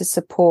trying to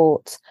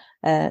support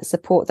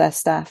their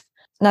staff.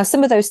 Now,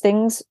 some of those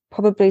things,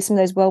 probably some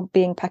of those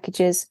well-being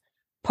packages,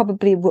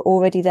 probably were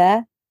already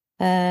there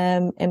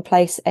in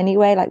place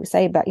anyway. Like we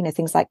say about, you know,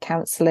 things like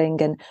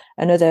counselling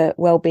and other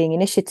well-being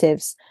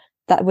initiatives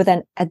that were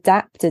then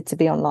adapted to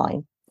be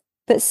online.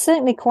 But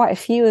certainly, quite a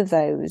few of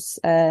those,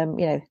 you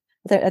know,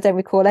 I don't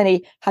recall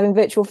any having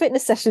virtual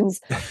fitness sessions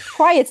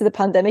prior to the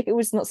pandemic. It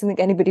was not something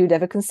anybody would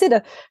ever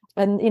consider,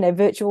 and, you know,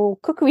 virtual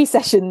cookery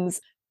sessions.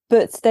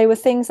 But they were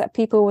things that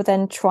people were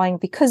then trying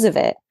because of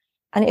it.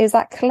 And it was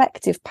that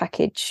collective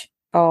package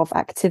of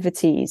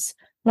activities,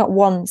 not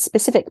one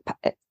specific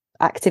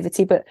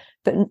activity, but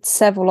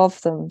several of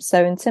them.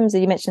 So in terms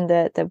of, you mentioned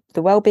the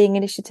wellbeing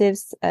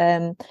initiatives,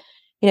 you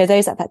know,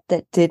 those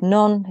that did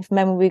none, if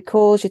memory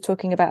recalls, you're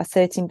talking about a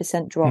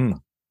 13% drop.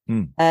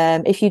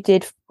 If you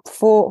did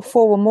four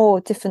or more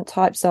different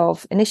types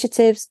of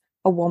initiatives,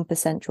 a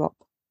 1% drop.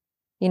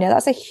 You know,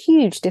 that's a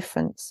huge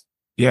difference.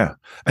 Yeah.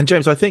 And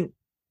James, I think,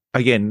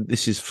 again,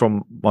 this is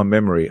from my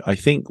memory, I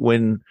think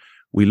when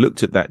we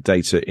looked at that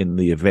data in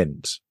the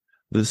event,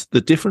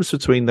 the difference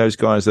between those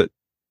guys that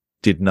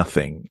did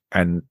nothing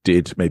and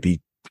did maybe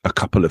a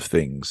couple of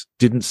things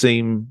didn't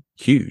seem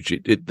huge.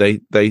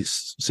 They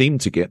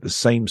seemed to get the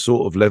same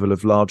sort of level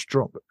of large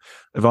drop.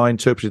 Have I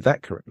interpreted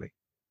that correctly?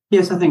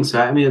 Yes, I think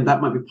so. I mean,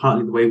 that might be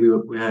partly the way we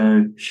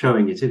were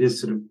showing it. It is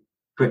sort of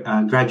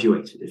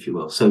graduated, if you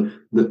will. So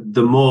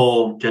the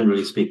more,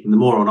 generally speaking, the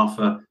more on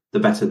offer, the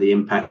better the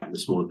impact, the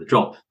smaller the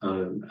drop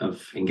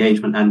of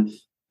engagement, and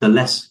the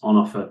less on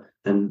offer,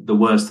 then the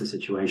worse the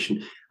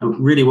situation. And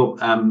really, what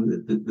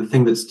the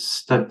thing that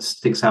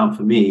sticks out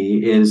for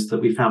me is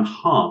that we found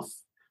half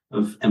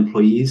of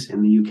employees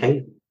in the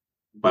UK,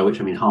 by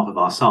which I mean half of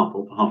our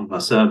sample, half of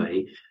our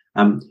survey,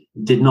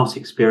 did not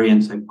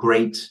experience a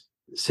great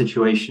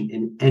situation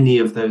in any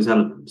of those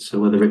elements. So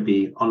whether it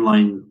be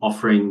online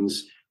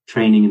offerings,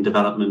 training and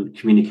development,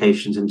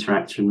 communications,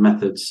 interaction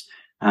methods,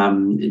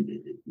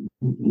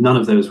 none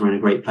of those were in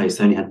a great place.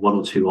 They only had one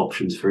or two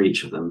options for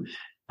each of them.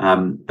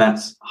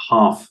 That's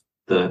half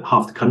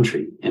the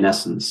country in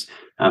essence.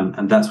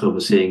 And that's where we're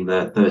seeing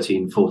the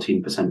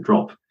 13-14%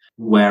 drop,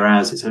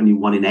 whereas it's only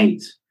 1 in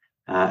 8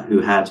 who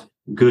had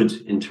good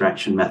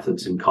interaction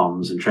methods in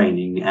comms and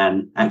training,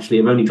 and actually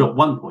have only dropped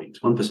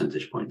 1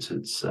 percentage point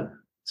since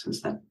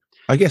then.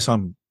 I guess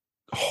I'm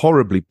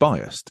horribly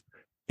biased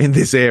in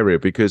this area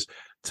because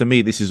to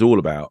me, this is all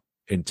about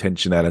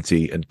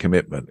intentionality and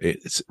commitment.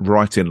 It's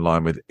right in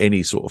line with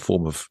any sort of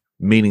form of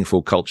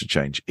meaningful culture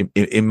change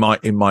in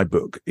my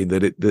book, in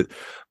that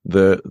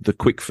the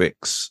quick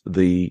fix,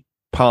 the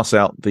pass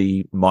out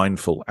the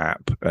mindful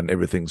app and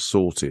everything's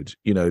sorted.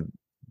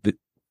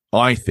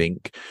 I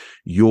think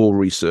your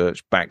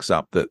research backs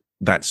up that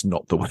that's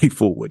not the way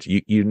forward.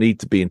 You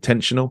need to be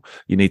intentional.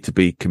 You need to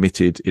be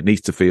committed. It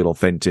needs to feel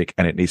authentic,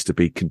 and it needs to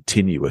be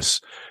continuous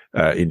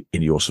in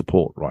your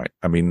support. Right?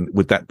 I mean,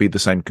 would that be the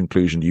same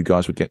conclusion you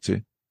guys would get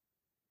to?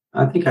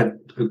 I think I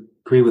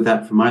agree with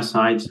that from my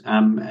side.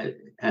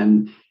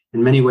 And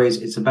in many ways,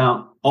 it's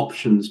about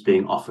options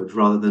being offered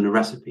rather than a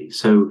recipe.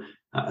 So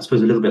I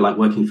suppose a little bit like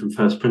working from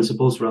first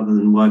principles rather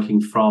than working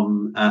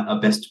from a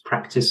best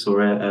practice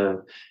or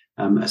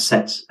a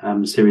set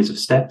series of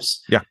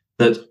steps. Yeah.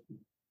 That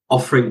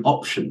offering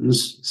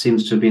options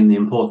seems to have been the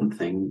important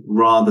thing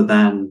rather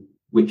than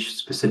which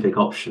specific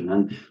option.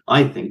 And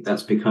I think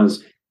that's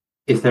because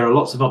if there are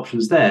lots of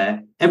options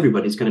there,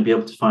 everybody's going to be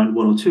able to find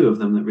 1 or 2 of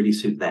them that really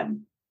suit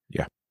them.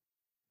 Yeah.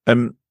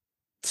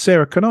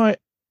 Sarah, can I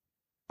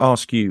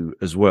ask you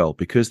as well,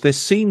 because there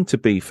seemed to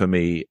be for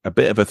me a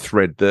bit of a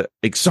thread that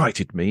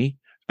excited me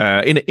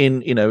in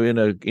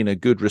a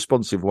good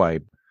responsive way.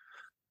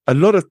 A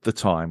lot of the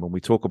time when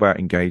we talk about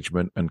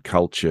engagement and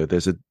culture,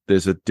 there's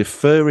a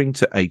deferring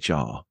to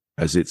HR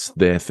as it's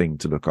their thing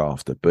to look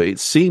after. But it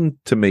seemed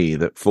to me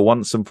that for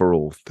once and for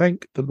all,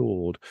 thank the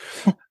Lord,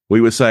 we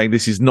were saying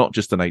this is not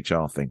just an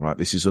HR thing, right?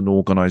 This is an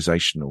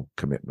organizational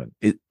commitment.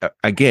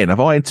 Again,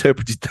 have I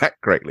interpreted that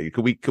correctly?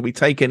 Can we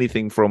take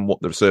anything from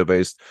what the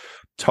surveys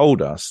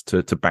told us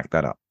to back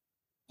that up?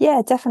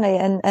 Yeah, definitely.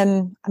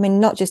 And I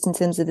mean, not just in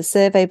terms of the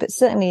survey, but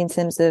certainly in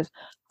terms of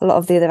a lot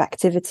of the other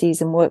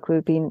activities and work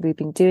we've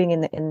been doing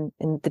in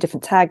the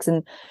different tags.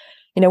 And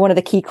one of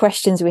the key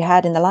questions we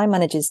had in the line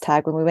managers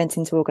tag when we went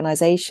into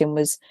organization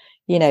was,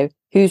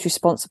 who's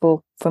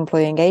responsible for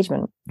employee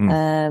engagement,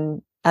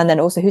 and then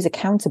also who's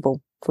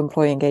accountable for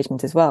employee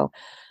engagement as well.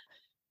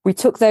 We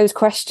took those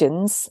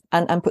questions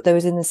and put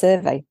those in the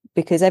survey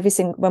because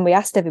when we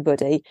asked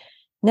everybody,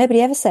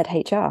 nobody ever said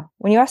HR.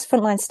 When you ask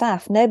frontline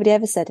staff, nobody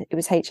ever said it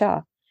was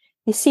HR.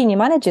 Your senior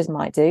managers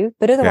might do,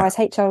 but otherwise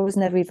HR was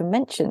never even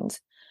mentioned.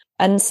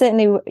 And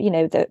certainly,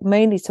 that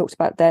mainly talked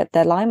about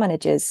their line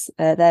managers,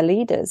 their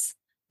leaders,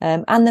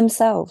 and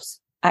themselves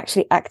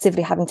actually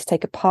actively having to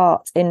take a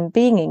part in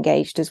being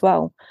engaged as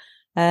well.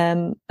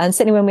 And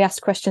certainly when we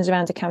asked questions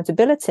around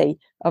accountability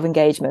of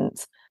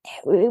engagement,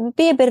 it would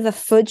be a bit of a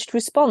fudged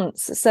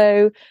response.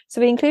 So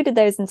we included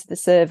those into the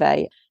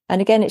survey.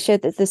 And again, it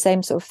showed that the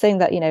same sort of thing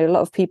that, a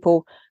lot of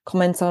people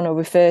comment on or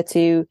refer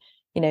to,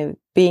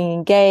 being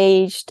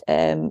engaged.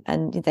 And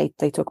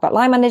they talk about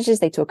line managers,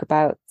 they talk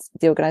about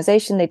the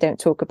organization, they don't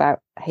talk about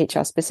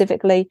HR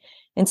specifically.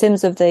 In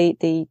terms of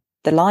the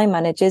line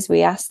managers,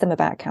 we asked them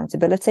about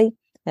accountability,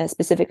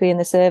 specifically in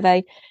the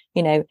survey.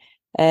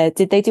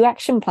 Did they do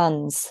action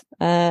plans?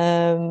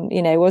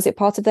 Was it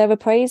part of their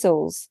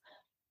appraisals?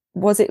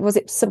 Was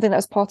it something that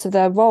was part of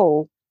their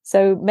role?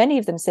 So many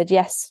of them said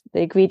yes,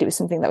 they agreed it was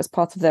something that was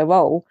part of their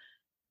role,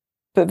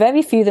 but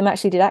very few of them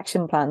actually did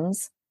action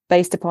plans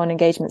based upon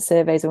engagement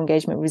surveys or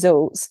engagement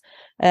results.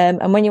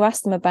 And when you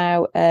asked them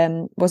about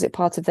was it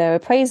part of their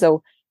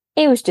appraisal,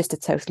 it was just a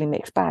totally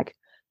mixed bag.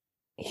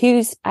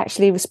 Who's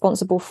actually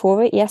responsible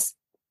for it? Yes,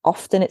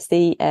 often it's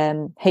the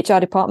HR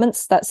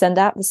departments that send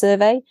out the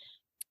survey.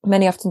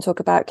 Many often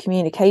talk about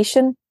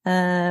communication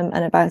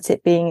and about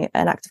it being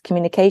an act of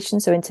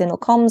communication, so internal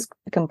comms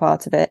become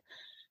part of it.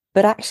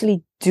 But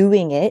actually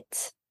doing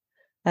it,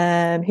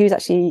 who's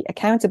actually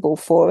accountable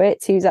for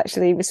it, who's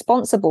actually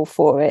responsible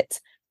for it,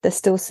 there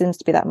still seems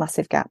to be that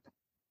massive gap.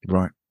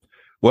 Right.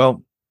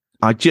 Well,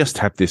 I just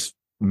have this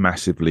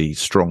massively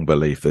strong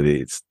belief that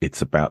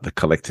it's about the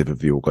collective of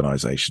the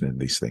organization in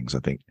these things. I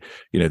think,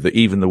 that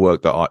even the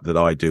work that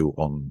I do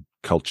on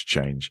culture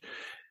change,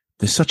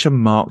 there's such a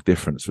marked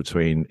difference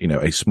between,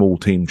 a small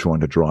team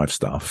trying to drive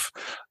stuff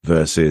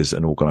versus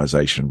an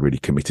organization really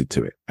committed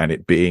to it and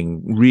it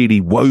being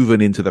really woven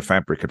into the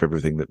fabric of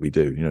everything that we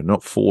do,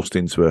 not forced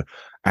into a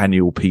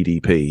annual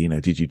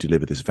PDP, did you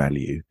deliver this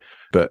value,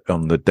 but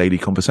on the daily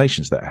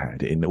conversations that I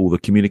had, in all the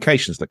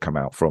communications that come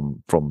out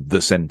from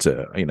the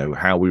center,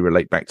 how we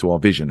relate back to our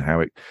vision,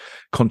 how it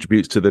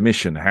contributes to the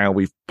mission, how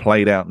we've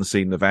played out and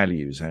seen the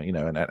values,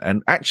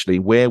 and actually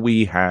where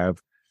we have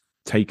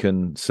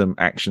taken some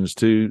actions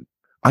to,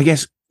 I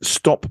guess,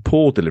 stop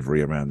poor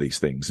delivery around these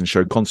things and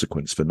show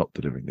consequence for not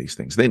delivering these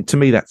things. Then to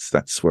me,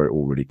 that's where it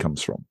all really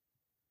comes from.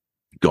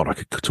 God, I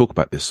could talk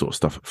about this sort of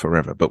stuff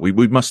forever, but we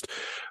must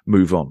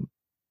move on.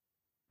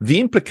 The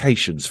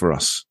implications for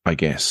us, I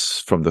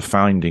guess, from the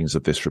findings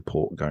of this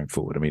report going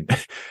forward. I mean,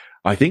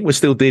 I think we're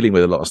still dealing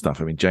with a lot of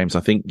stuff. I mean, James, I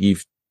think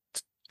you've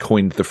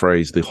coined the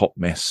phrase the hot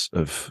mess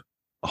of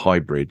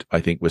hybrid. I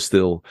think we're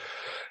still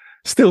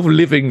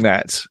living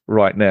that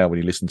right now when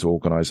you listen to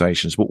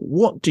organizations. But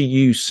what do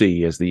you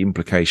see as the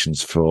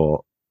implications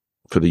for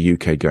the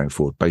UK going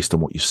forward based on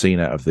what you've seen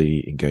out of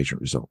the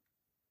engagement result?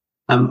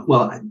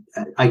 Well,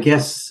 I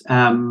guess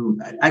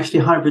actually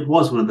hybrid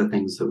was one of the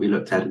things that we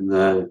looked at in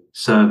the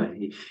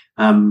survey.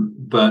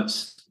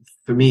 But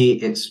for me,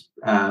 it's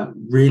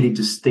really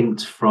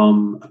distinct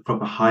from a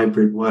proper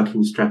hybrid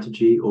working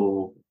strategy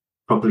or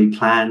properly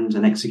planned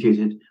and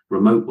executed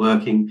remote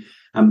working.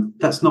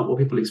 That's not what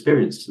people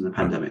experienced in the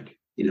pandemic.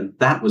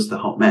 That was the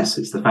hot mess.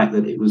 It's the fact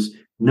that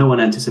no one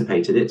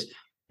anticipated it.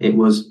 It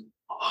was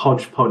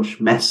hodgepodge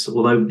mess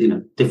all over,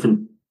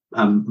 different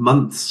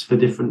months for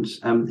different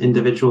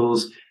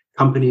individuals,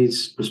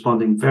 companies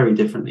responding very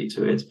differently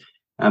to it.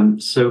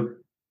 So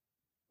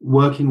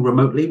working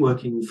remotely,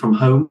 working from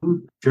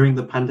home during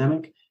the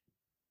pandemic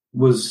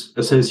was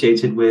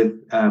associated with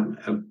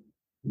a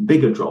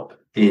bigger drop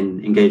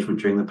in engagement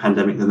during the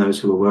pandemic than those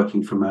who were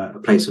working from a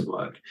place of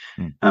work.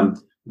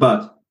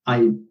 But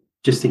I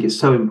just think it's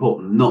so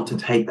important not to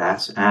take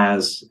that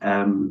as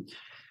the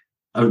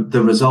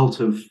result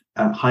of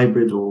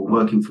hybrid or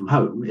working from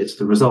home. It's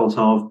the result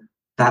of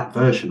that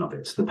version of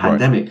it, the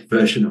pandemic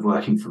version of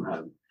working from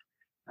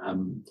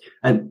home.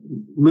 And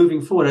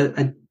moving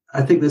forward,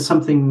 I think there's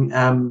something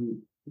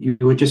you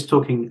were just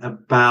talking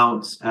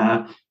about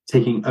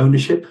taking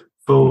ownership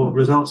for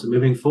results and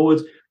moving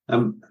forward.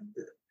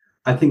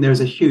 I think there is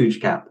a huge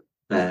gap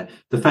there.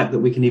 The fact that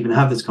we can even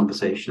have this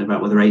conversation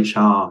about whether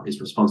HR is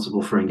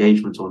responsible for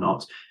engagement or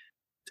not,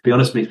 to be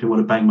honest, makes me want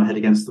to bang my head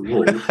against the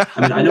wall.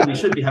 I mean, I know we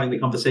should be having the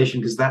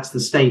conversation because that's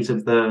the state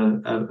of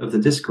the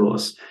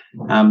discourse.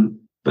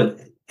 But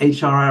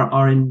HR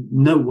are in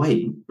no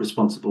way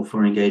responsible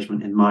for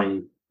engagement in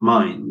my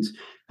mind.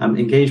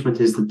 Engagement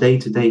is the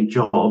day-to-day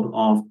job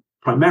of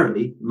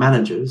primarily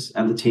managers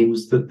and the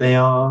teams that they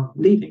are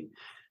leading.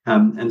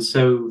 And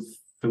so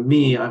for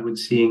me, I would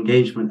see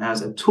engagement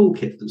as a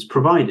toolkit that's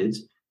provided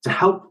to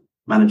help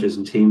managers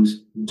and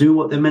teams do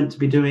what they're meant to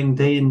be doing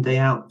day in, day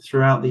out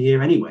throughout the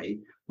year anyway,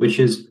 which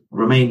is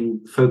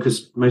remain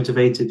focused,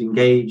 motivated,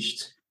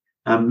 engaged,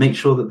 make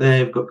sure that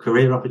they've got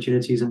career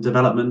opportunities and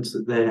development,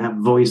 that they have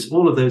voice.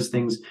 All of those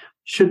things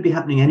should be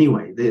happening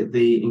anyway.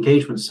 The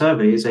engagement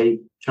survey is a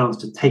chance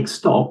to take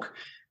stock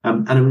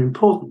and an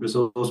important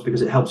resource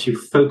because it helps you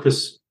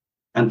focus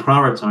and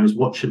prioritize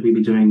what should we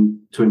be doing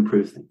to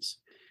improve things.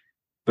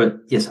 But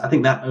yes, I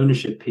think that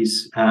ownership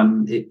piece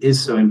it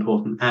is so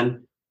important.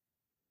 And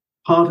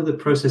part of the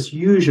process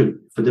usually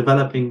for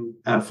developing,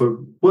 for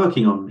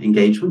working on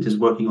engagement is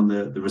working on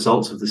the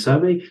results of the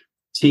survey.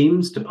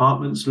 Teams,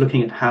 departments,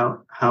 looking at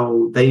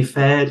how they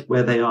fared,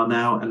 where they are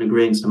now, and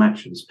agreeing some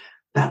actions.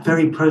 That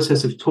very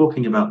process of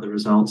talking about the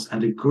results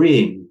and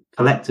agreeing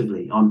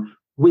collectively on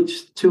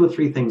which 2 or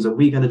 3 things are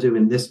we going to do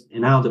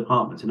in our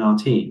department, in our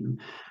team,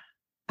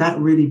 that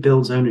really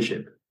builds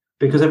ownership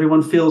because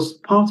everyone feels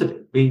part of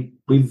it.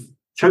 We've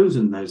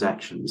chosen those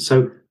actions.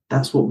 So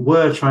that's what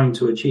we're trying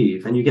to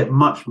achieve. And you get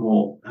much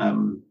more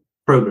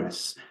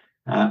progress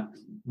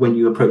when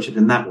you approach it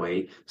in that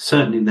way,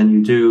 certainly than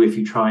you do if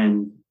you try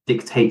and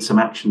dictate some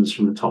actions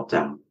from the top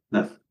down.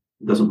 That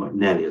doesn't work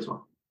nearly as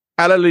well.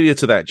 Hallelujah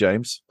to that,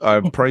 James.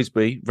 Praise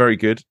be. Very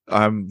good.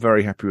 I'm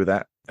very happy with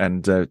that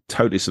and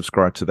totally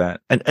subscribe to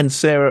that. And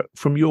Sarah,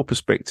 from your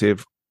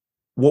perspective,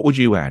 what would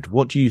you add?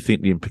 What do you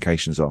think the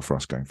implications are for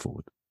us going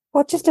forward?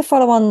 Well, just to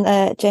follow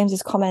on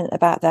James's comment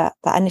about that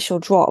initial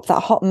drop,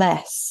 that hot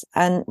mess.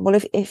 And well,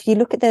 if you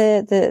look at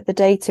the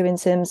data in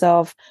terms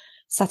of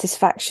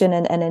satisfaction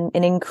and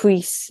an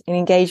increase in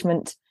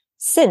engagement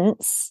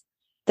since,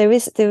 there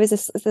is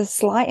a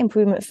slight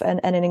improvement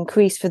and an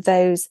increase for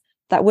those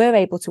that were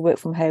able to work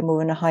from home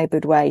or in a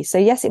hybrid way. So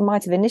yes, it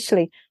might have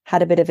initially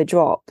had a bit of a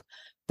drop,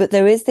 but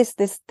there is this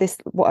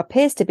what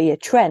appears to be a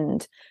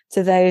trend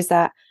to those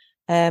that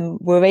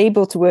were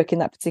able to work in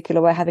that particular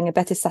way, having a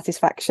better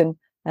satisfaction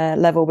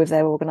level with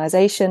their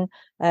organization,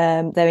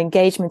 their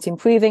engagement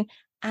improving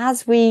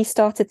as we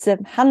started to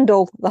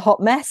handle the hot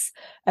mess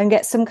and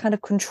get some kind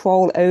of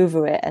control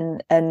over it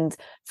and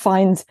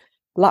find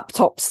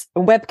laptops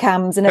and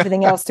webcams and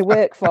everything else to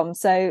work from.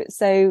 So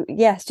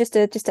yes, just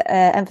to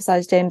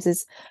emphasize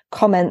James's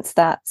comments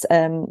that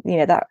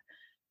that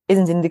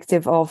isn't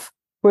indicative of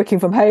working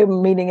from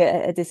home, meaning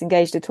a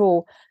disengaged at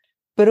all,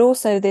 but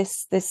also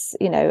this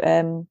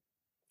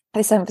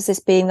emphasis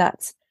being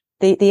that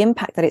the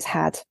impact that it's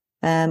had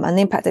and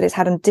the impact that it's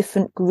had on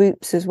different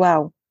groups as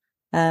well.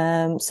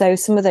 So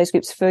some of those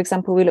groups, for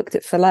example, we looked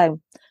at furlough.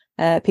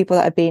 People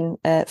that have been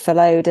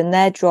furloughed, and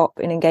their drop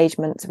in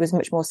engagement was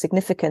much more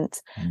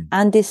significant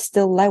and is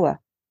still lower.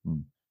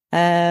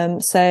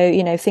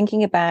 So,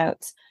 thinking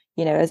about,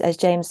 as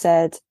James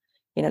said,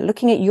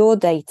 looking at your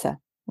data,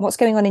 what's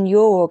going on in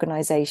your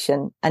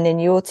organization and in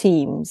your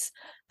teams.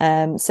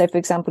 So, for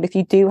example, if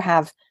you do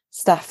have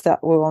staff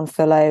that were on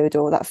furloughed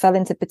or that fell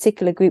into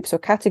particular groups or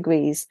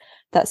categories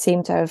that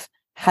seem to have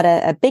had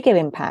a bigger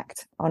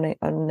impact on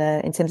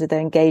in terms of their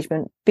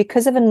engagement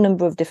because of a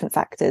number of different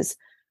factors.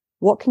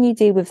 What can you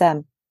do with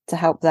them to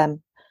help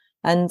them?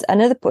 And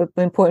another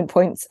important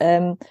point,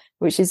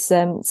 which is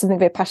something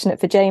very passionate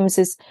for James,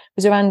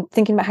 was around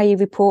thinking about how you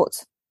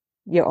report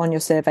on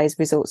your survey's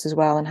results as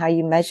well, and how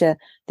you measure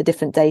the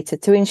different data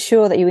to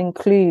ensure that you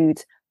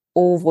include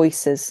all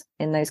voices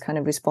in those kind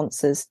of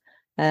responses.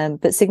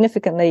 But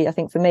significantly, I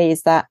think for me,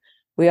 is that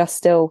we are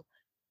still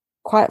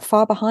quite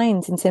far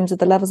behind in terms of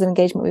the levels of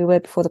engagement we were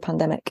before the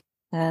pandemic.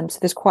 So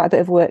there's quite a bit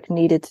of work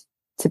needed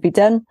to be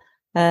done,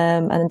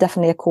 and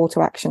definitely a call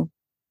to action.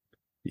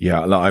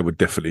 Yeah, I would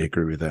definitely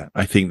agree with that.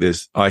 I think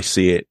I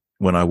see it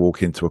when I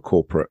walk into a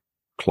corporate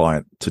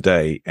client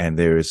today, and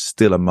there is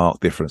still a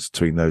marked difference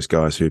between those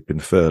guys who had been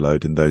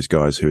furloughed and those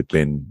guys who had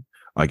been,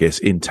 I guess,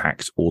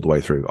 intact all the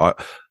way through.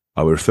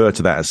 I would refer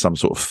to that as some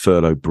sort of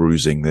furlough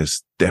bruising.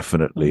 There's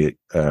definitely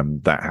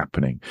that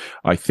happening.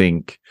 I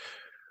think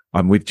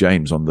I'm with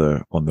James on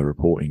the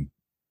reporting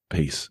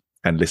piece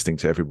and listening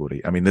to everybody.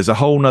 I mean, there's a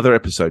whole nother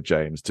episode,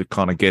 James, to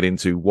kind of get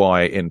into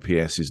why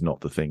NPS is not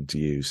the thing to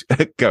use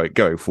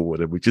going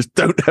forward. And we just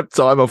don't have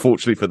time,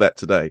 unfortunately, for that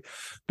today.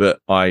 But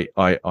I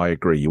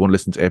agree. You want to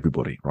listen to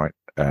everybody, right?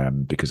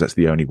 Because that's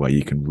the only way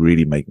you can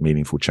really make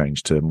meaningful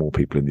change to more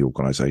people in the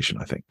organization,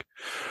 I think.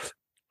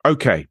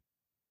 Okay.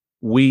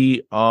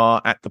 We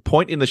are at the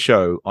point in the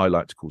show I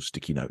like to call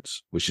sticky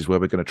notes, which is where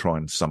we're going to try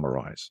and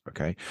summarize.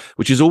 Okay.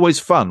 Which is always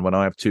fun when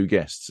I have two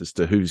guests as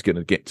to who's going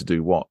to get to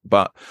do what.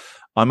 But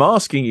I'm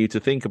asking you to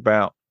think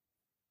about,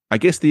 I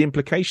guess, the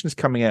implications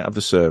coming out of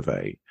the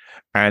survey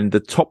and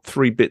the top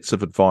 3 bits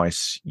of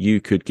advice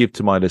you could give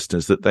to my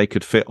listeners that they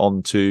could fit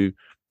onto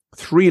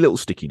 3 little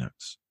sticky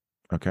notes.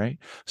 Okay.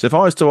 So if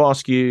I was to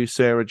ask you,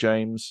 Sarah,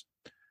 James,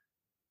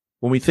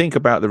 when we think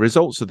about the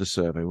results of the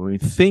survey, when we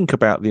think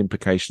about the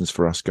implications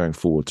for us going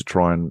forward to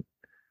try and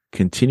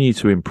continue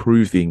to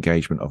improve the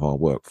engagement of our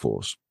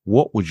workforce,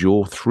 what would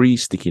your 3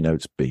 sticky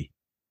notes be?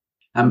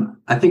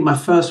 I think my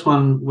first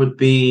one would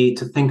be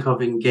to think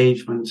of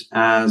engagement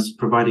as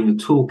providing a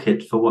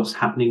toolkit for what's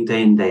happening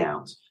day in, day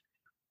out.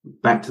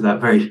 Back to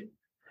that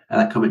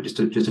that comment just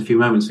a few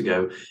moments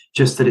ago,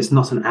 just that it's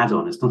not an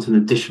add-on, it's not an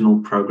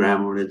additional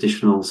program or an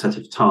additional set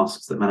of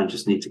tasks that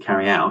managers need to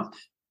carry out.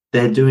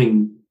 They're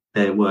doing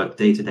their work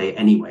day to day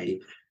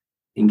anyway.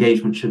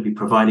 Engagement should be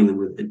providing them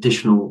with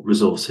additional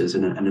resources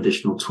and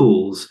additional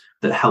tools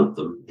that help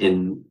them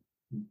in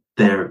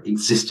their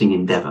existing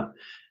endeavor.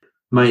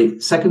 My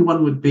second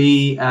one would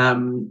be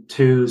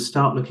to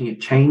start looking at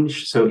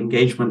change. So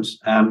engagement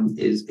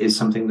is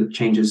something that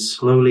changes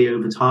slowly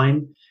over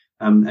time,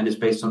 and is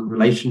based on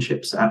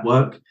relationships at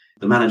work.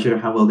 The manager,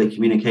 how well they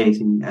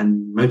communicate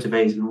and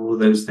motivate, and all of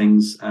those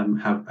things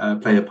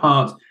play a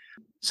part.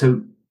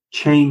 So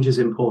change is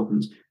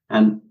important,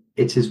 and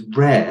it is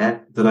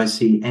rare that I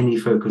see any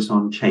focus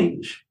on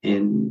change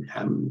in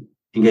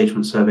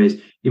engagement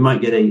surveys. You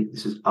might get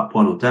this is up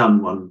 1 or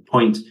down 1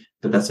 point,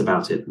 but that's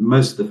about it.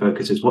 Most of the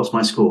focus is what's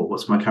my score?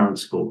 What's my current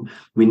score?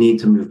 We need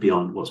to move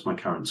beyond what's my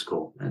current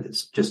score. And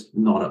it's just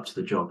not up to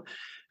the job.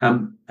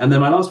 And then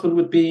my last one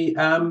would be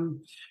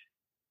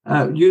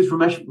use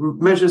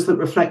measures that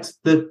reflect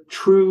the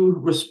true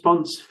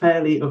response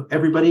fairly of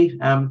everybody.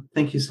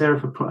 Thank you, Sarah,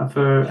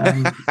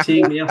 for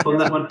teeing me up on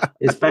that one.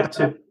 It's back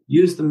to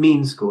use the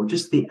mean score,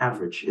 just the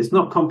average. It's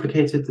not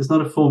complicated. There's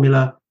not a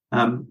formula.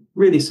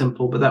 Really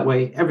simple, but that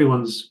way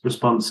everyone's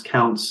response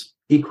counts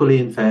equally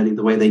and fairly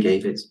the way they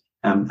gave it.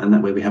 And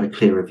that way we have a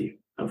clearer view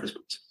of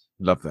responses.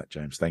 Love that,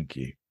 James. Thank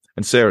you.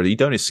 And Sarah, you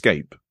don't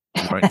escape,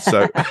 right?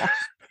 So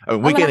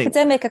I'm an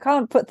academic. I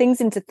can't put things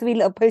into 3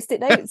 little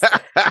post-it notes.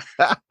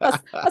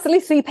 that's at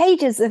least 3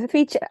 pages of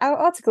 3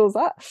 articles.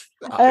 So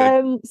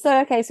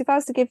if I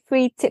was to give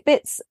 3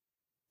 tidbits,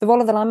 the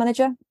role of the line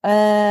manager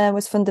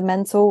was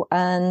fundamental,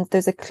 and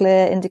there's a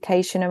clear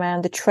indication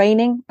around the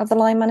training of the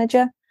line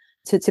manager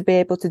to be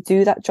able to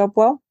do that job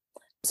well.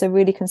 So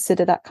really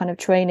consider that kind of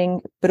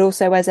training, but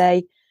also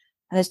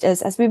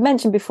as we've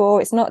mentioned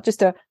before, it's not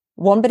just a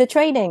one bit of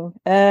training.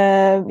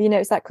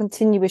 It's that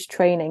continuous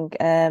training.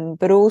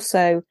 But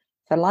also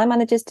for line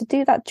managers to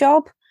do that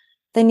job,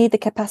 they need the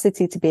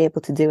capacity to be able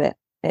to do it.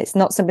 It's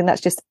not something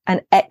that's just an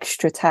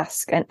extra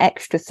task, an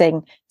extra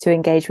thing to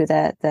engage with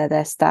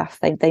their staff.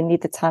 They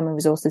need the time and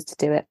resources to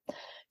do it.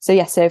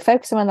 So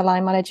focus on the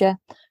line manager.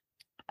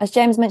 As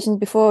James mentioned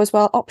before as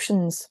well,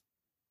 options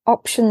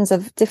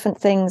of different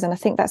things. And I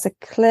think that's a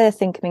clear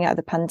thing coming out of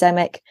the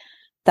pandemic,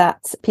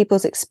 that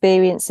people's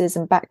experiences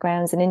and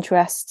backgrounds and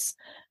interests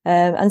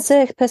and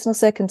personal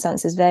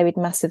circumstances varied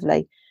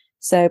massively.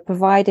 So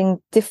providing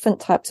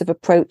different types of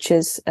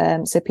approaches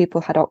so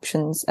people had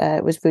options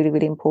was really,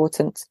 really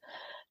important.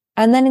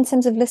 And then in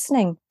terms of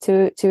listening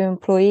to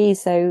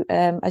employees, so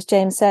as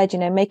James said,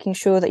 making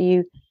sure that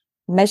you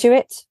measure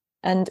it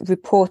and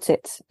report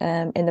it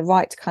in the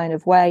right kind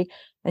of way.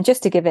 And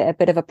just to give it a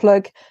bit of a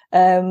plug,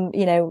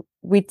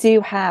 we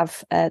do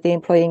have the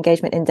Employee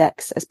Engagement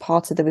Index as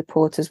part of the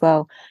report as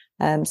well.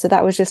 So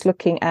that was just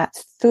looking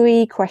at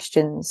 3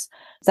 questions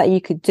that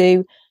you could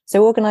do.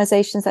 So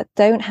organisations that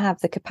don't have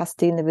the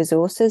capacity and the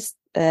resources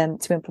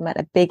to implement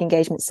a big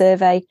engagement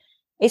survey,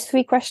 it's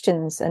 3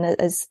 questions. And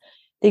as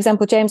the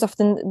example James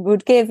often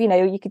would give,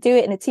 you could do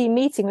it in a team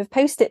meeting with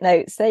Post-it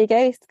notes. There you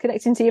go,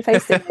 connecting to your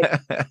Post-it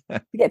notes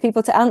to get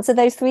people to answer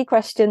those 3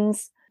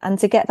 questions and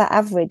to get that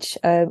average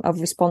of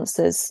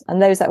responses.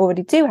 And those that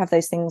already do have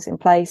those things in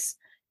place,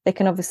 they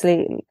can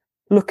obviously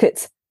look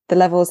at the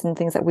levels and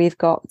things that we've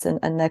got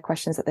and their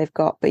questions that they've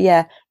got. But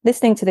yeah,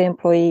 listening to the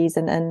employees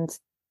and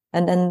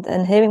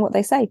hearing what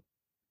they say.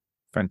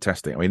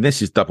 Fantastic. I mean,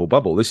 this is double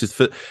bubble.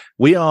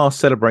 We are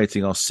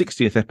celebrating our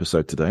 60th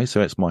episode today,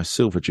 so it's my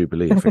silver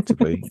jubilee,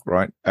 effectively,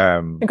 right?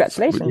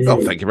 Congratulations.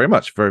 Oh, thank you very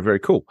much. Very, very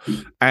cool.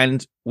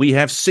 And we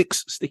have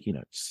 6 sticky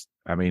notes.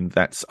 I mean,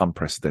 that's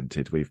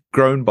unprecedented. We've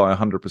grown by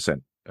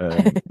 100%.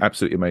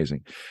 Absolutely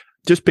amazing.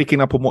 Just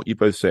picking up on what you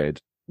both said,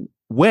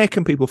 where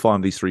can people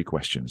find these 3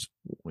 questions?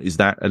 Is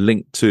that a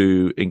link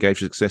to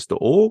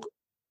engagesuccess.org?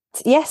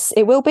 Yes,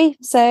 it will be.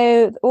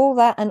 So all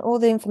that and all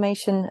the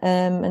information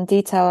and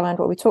detail around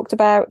what we talked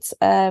about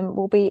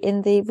will be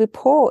in the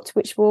report,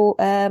 which will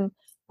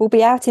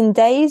be out in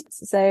days.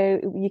 So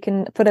you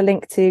can put a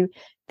link to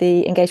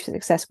the Engage for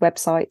Success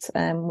website,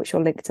 which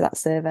will link to that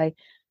survey.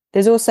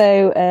 There's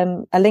also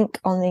a link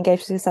on the Engage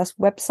for Success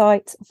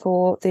website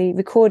for the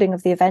recording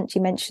of the event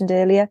you mentioned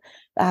earlier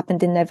that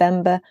happened in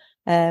November,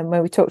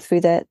 where we talked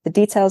through the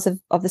details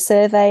of the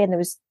survey, and there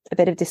was a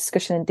bit of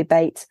discussion and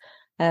debate,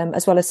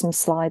 as well as some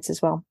slides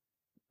as well.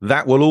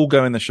 That will all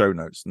go in the show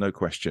notes, no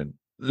question.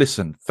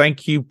 Listen,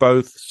 thank you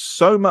both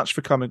so much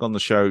for coming on the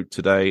show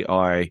today.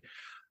 I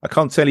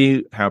can't tell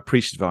you how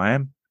appreciative I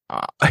am.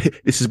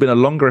 This has been a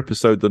longer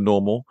episode than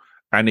normal,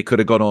 and it could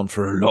have gone on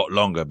for a lot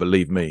longer,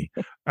 believe me.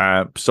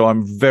 So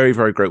I'm very,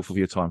 very grateful for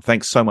your time.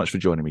 Thanks so much for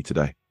joining me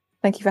today.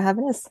 Thank you for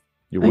having us.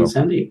 You're Thanks,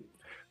 welcome. Andy.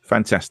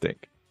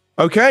 Fantastic.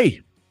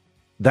 Okay,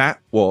 that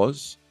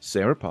was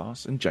Sarah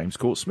Pass and James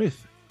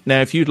Court-Smith.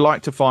 Now, if you'd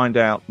like to find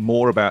out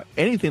more about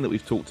anything that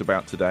we've talked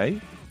about today,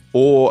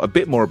 or a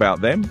bit more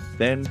about them,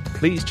 then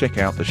please check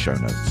out the show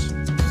notes.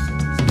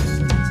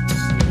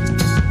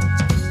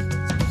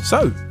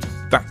 So,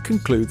 that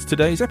concludes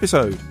today's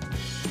episode.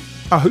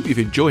 I hope you've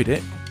enjoyed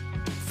it,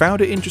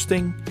 found it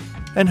interesting,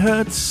 and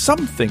heard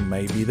something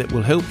maybe that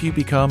will help you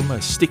become a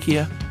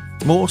stickier,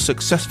 more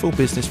successful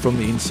business from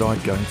the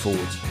inside going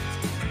forwards.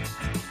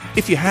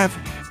 If you have,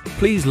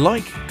 please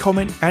like,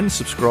 comment, and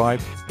subscribe.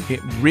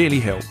 It really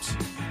helps.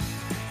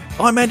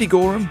 I'm Andy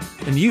Gorham,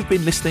 and you've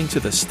been listening to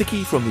the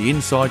Sticky from the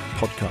Inside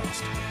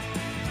podcast.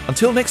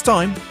 Until next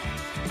time,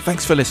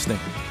 thanks for listening.